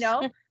 Yes.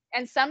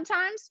 And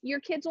sometimes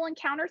your kids will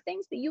encounter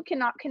things that you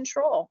cannot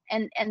control,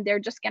 and they're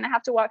just going to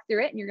have to walk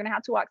through it, and you're going to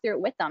have to walk through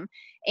it with them.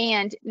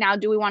 And now,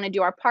 do we want to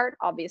do our part?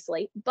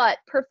 Obviously, but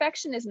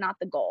perfection is not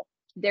the goal.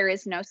 There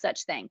is no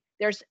such thing.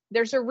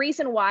 There's a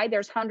reason why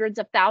there's hundreds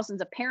of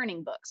thousands of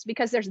parenting books,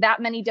 because there's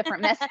that many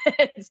different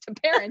methods to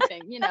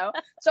parenting,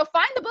 So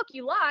find the book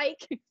you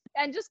like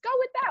and just go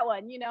with that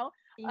one,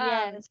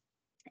 Yes.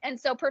 And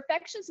so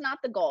perfection's not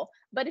the goal.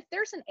 But if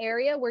there's an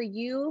area where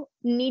you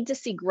need to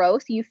see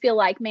growth, you feel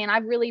like, man, I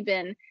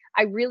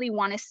really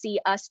want to see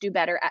us do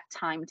better at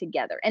time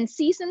together. And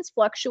seasons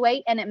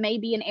fluctuate, and it may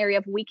be an area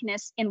of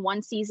weakness in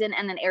one season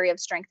and an area of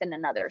strength in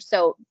another.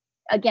 So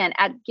again,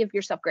 give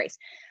yourself grace.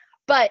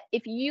 But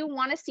if you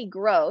want to see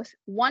growth,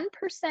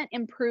 1%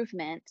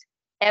 improvement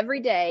every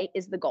day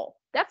is the goal.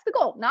 That's the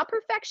goal, not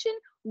perfection,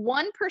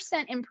 1%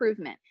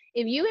 improvement.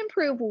 If you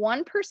improve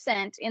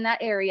 1% in that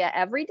area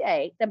every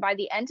day, then by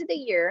the end of the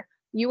year,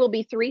 you will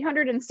be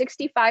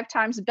 365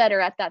 times better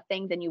at that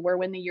thing than you were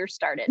when the year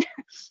started.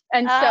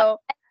 And so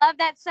I love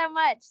that so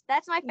much.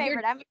 That's my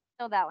favorite. I'm going to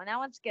steal that one. That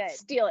one's good.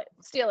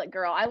 Steal it,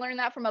 girl. I learned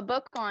that from a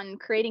book on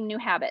creating new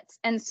habits.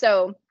 And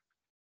so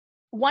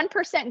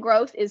 1%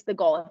 growth is the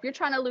goal. If you're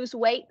trying to lose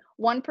weight,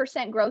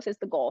 1% growth is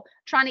the goal.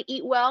 Trying to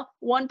eat well,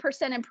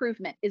 1%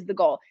 improvement is the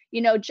goal.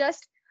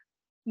 Just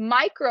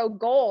micro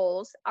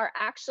goals are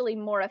actually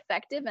more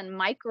effective, and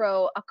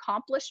micro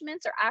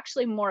accomplishments are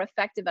actually more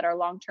effective at our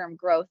long-term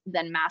growth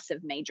than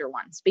massive major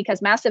ones,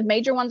 because massive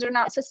major ones are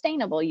not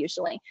sustainable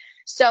usually.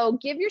 So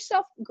give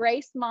yourself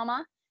grace,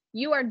 mama.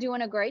 You are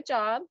doing a great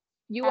job.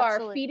 You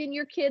Absolutely. are feeding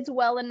your kids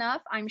well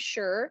enough, I'm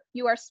sure.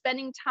 You are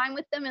spending time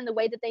with them in the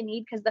way that they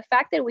need, because the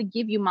fact that it would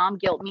give you mom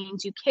guilt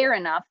means you care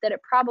enough that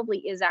it probably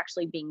is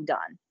actually being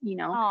done,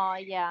 Oh,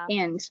 yeah.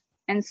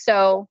 And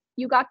so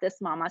you got this,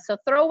 mama. So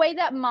throw away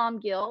that mom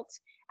guilt,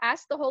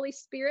 ask the Holy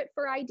Spirit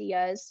for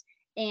ideas,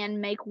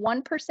 and make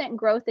 1%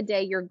 growth a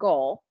day your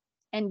goal,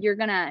 and you're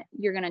gonna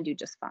do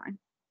just fine.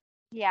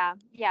 Yeah.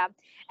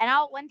 And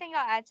one thing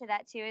I'll add to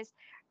that too is,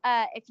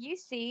 if you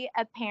see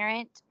a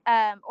parent,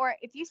 or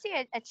if you see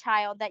a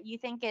child that you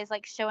think is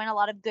like showing a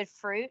lot of good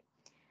fruit,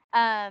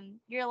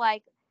 you're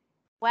like,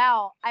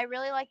 wow, I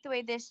really like the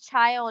way this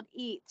child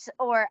eats,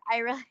 or I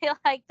really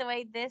like the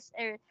way this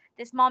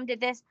mom did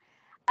this.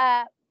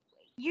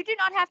 You do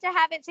not have to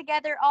have it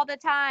together all the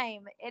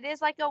time. It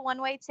is like a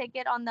one-way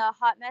ticket on the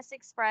Hot Mess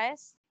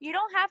Express. You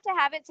don't have to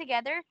have it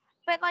together,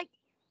 but like,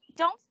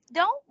 don't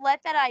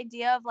let that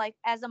idea of like,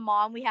 as a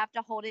mom, we have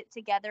to hold it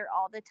together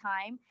all the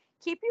time,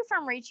 keep you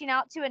from reaching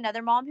out to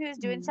another mom who is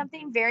doing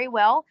something very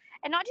well,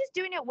 and not just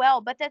doing it well,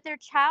 but that their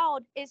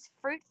child is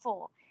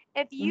fruitful.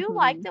 If you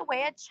like the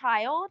way a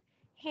child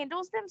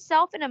handles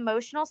themselves in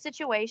emotional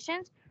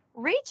situations,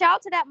 reach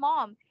out to that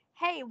mom.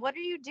 Hey, what are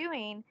you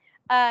doing?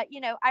 I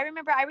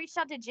remember I reached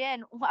out to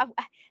Jen.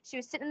 She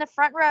was sitting in the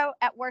front row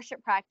at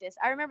worship practice.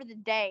 I remember the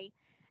day,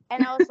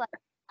 and I was like,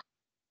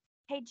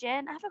 hey,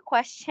 Jen, I have a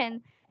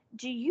question.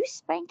 Do you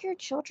spank your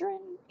children?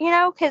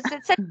 Because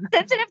it's a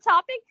sensitive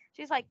topic.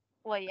 She's like,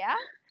 well, yeah.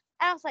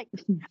 And I was like,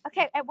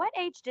 okay, at what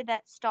age did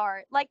that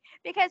start? Like,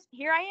 because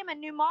here I am, a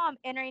new mom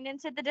entering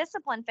into the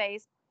discipline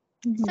phase.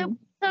 So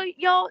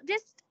y'all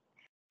just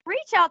reach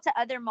out to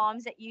other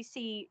moms that you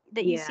see.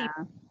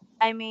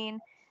 I mean,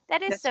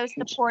 that is That's so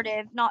huge.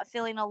 supportive, not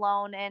feeling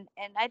alone. And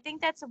I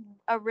think that's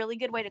a really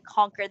good way to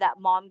conquer that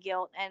mom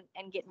guilt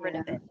and getting rid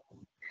of Yeah. it.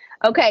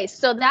 Okay,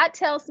 so that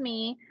tells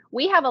me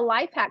we have a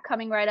life hack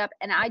coming right up,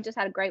 and I just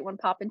had a great one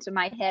pop into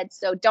my head.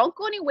 So don't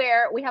go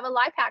anywhere. We have a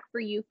life hack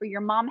for you for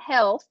your mom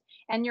health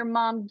and your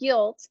mom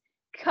guilt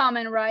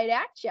coming right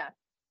at you.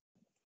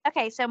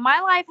 Okay, so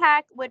my life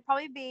hack would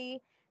probably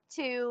be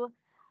to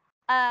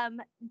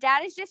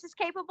dad is just as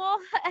capable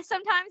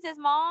sometimes as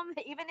mom,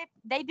 even if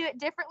they do it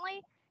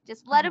differently.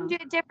 Just let them do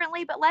it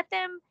differently, but let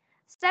them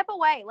step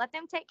away. Let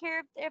them take care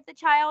of the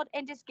child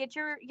and just get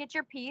your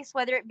peace,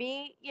 whether it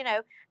be,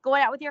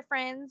 going out with your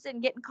friends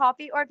and getting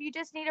coffee, or if you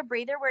just need a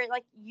breather where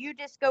like you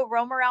just go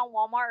roam around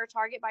Walmart or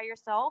Target by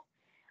yourself,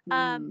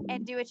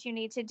 and do what you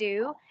need to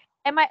do.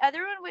 And my other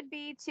one would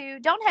be to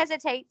don't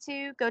hesitate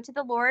to go to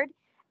the Lord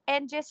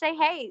and just say,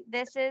 hey,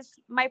 this is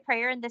my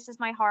prayer and this is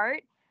my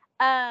heart.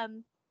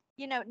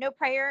 No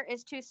prayer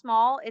is too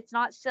small. It's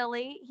not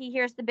silly. He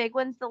hears the big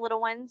ones, the little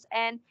ones,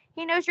 and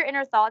he knows your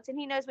inner thoughts and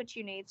he knows what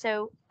you need.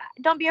 So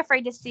don't be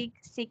afraid to seek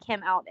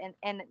him out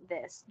in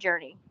this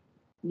journey.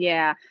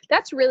 Yeah,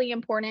 that's really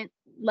important,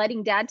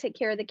 letting dad take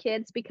care of the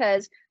kids,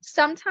 because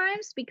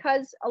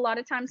a lot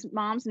of times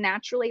moms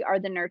naturally are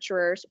the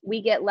nurturers,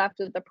 we get left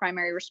with the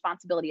primary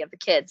responsibility of the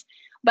kids.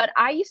 But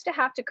I used to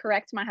have to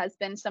correct my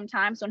husband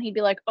sometimes when he'd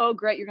be like, oh,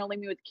 great, you're going to leave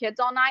me with the kids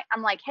all night.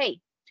 I'm like, hey,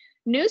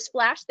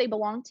 newsflash, they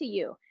belong to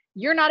you.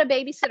 You're not a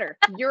babysitter.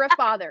 You're a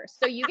father.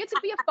 So you get to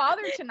be a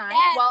father tonight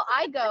while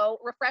I go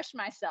refresh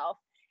myself.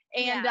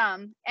 And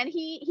and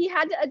he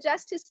had to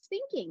adjust his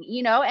thinking,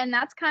 and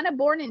that's kind of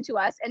born into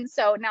us. And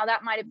so now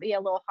that might be a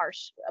little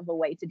harsh of a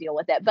way to deal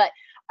with it, but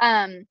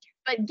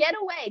get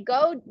away,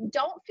 don't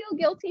feel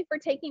guilty for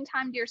taking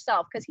time to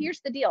yourself, because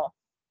here's the deal.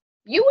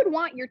 You would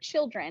want your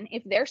children,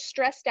 if they're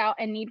stressed out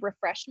and need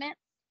refreshment,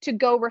 to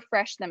go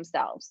refresh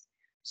themselves.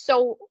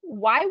 So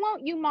why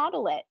won't you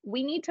model it?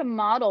 We need to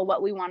model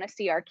what we want to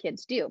see our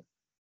kids do.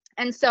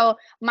 And so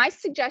my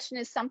suggestion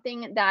is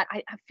something that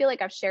I feel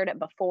like I've shared it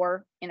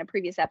before in a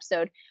previous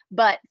episode,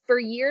 but for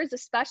years,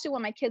 especially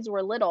when my kids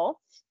were little,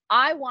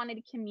 I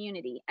wanted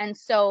community. And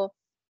so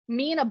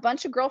me and a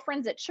bunch of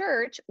girlfriends at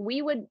church,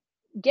 we would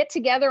get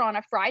together on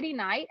a Friday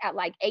night at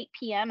like 8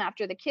 p.m.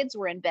 after the kids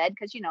were in bed,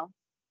 because,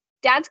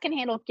 dads can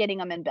handle getting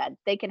them in bed.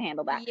 They can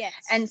handle that. Yes.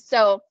 And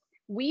so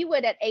we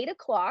would at 8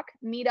 o'clock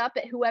meet up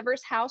at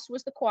whoever's house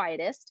was the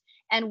quietest,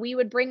 and we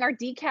would bring our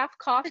decaf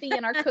coffee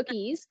and our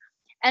cookies.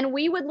 And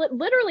we would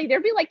literally,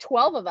 there'd be like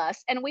 12 of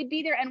us, and we'd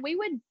be there, and we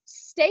would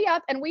stay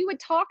up and we would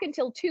talk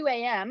until 2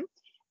 a.m.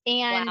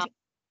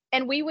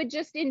 And we would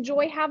just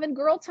enjoy having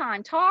girl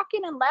time,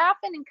 talking and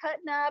laughing and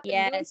cutting up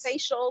and doing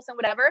facials and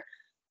whatever.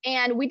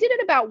 And we did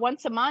it about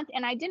once a month.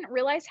 And I didn't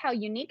realize how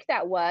unique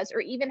that was, or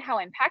even how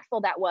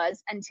impactful that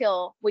was,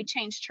 until we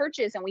changed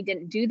churches and we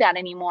didn't do that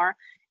anymore.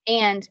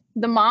 And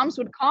the moms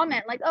would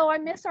comment like, oh, I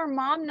miss our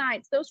mom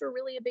nights. Those were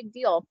really a big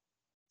deal.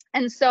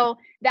 And so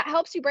that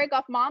helps you break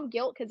off mom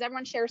guilt, because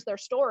everyone shares their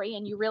story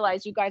and you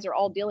realize you guys are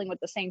all dealing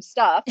with the same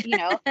stuff,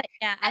 Yeah,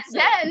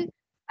 absolutely.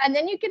 And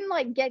then you can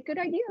like get good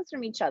ideas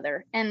from each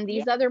other. And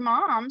these other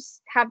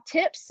moms have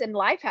tips and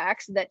life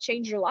hacks that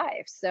change your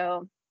life.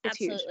 So it's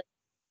huge.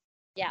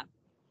 Yeah.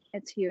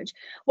 It's huge.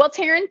 Well,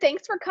 Taryn,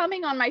 thanks for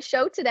coming on my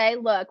show today.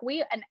 Look,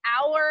 an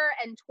hour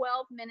and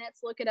 12 minutes.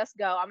 Look at us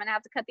go. I'm going to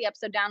have to cut the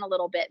episode down a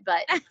little bit,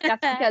 but that's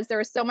because there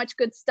was so much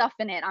good stuff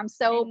in it. I'm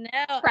so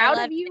proud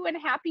of you and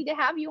happy to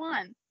have you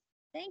on.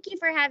 Thank you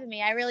for having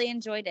me. I really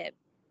enjoyed it.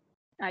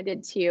 I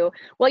did too.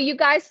 Well, you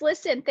guys,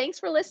 listen, thanks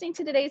for listening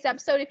to today's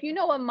episode. If you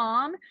know a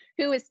mom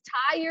who is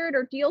tired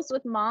or deals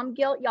with mom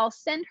guilt, y'all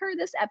send her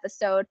this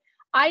episode.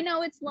 I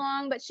know it's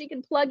long, but she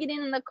can plug it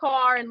in the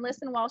car and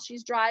listen while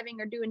she's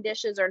driving or doing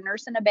dishes or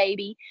nursing a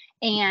baby,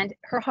 and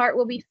her heart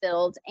will be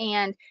filled.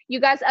 And you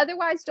guys,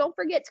 otherwise, don't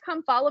forget to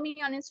come follow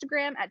me on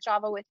Instagram at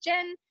Java with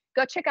Jen.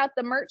 Go check out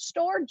the merch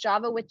store,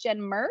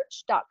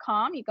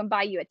 javawithjenmerch.com. You can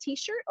buy you a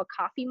t-shirt, a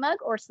coffee mug,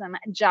 or some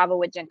Java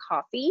with Jen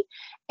coffee.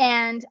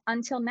 And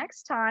until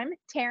next time,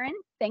 Taryn,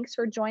 thanks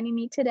for joining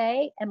me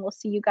today, and we'll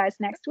see you guys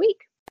next week.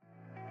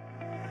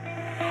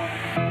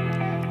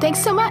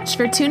 Thanks so much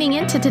for tuning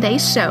in to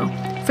today's show.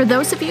 For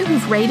those of you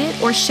who've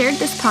rated or shared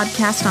this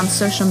podcast on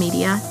social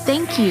media,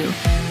 thank you.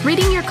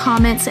 Reading your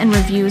comments and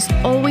reviews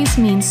always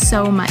means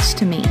so much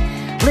to me.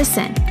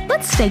 Listen,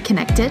 let's stay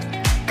connected.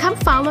 Come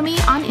follow me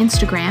on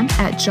Instagram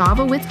at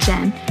Java with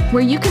Jen,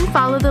 where you can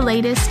follow the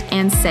latest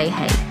and say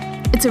hey.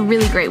 It's a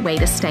really great way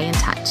to stay in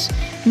touch.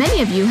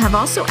 Many of you have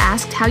also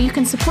asked how you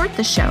can support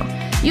the show.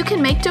 You can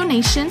make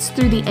donations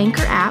through the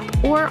Anchor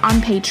app or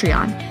on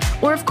Patreon.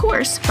 Or, of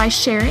course, by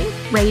sharing,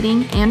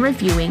 rating, and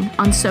reviewing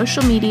on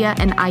social media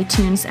and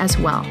iTunes as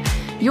well.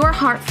 Your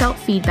heartfelt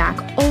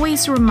feedback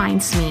always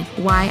reminds me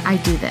why I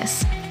do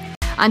this.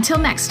 Until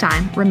next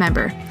time,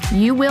 remember,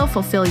 you will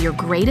fulfill your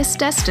greatest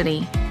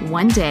destiny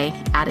one day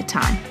at a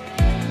time.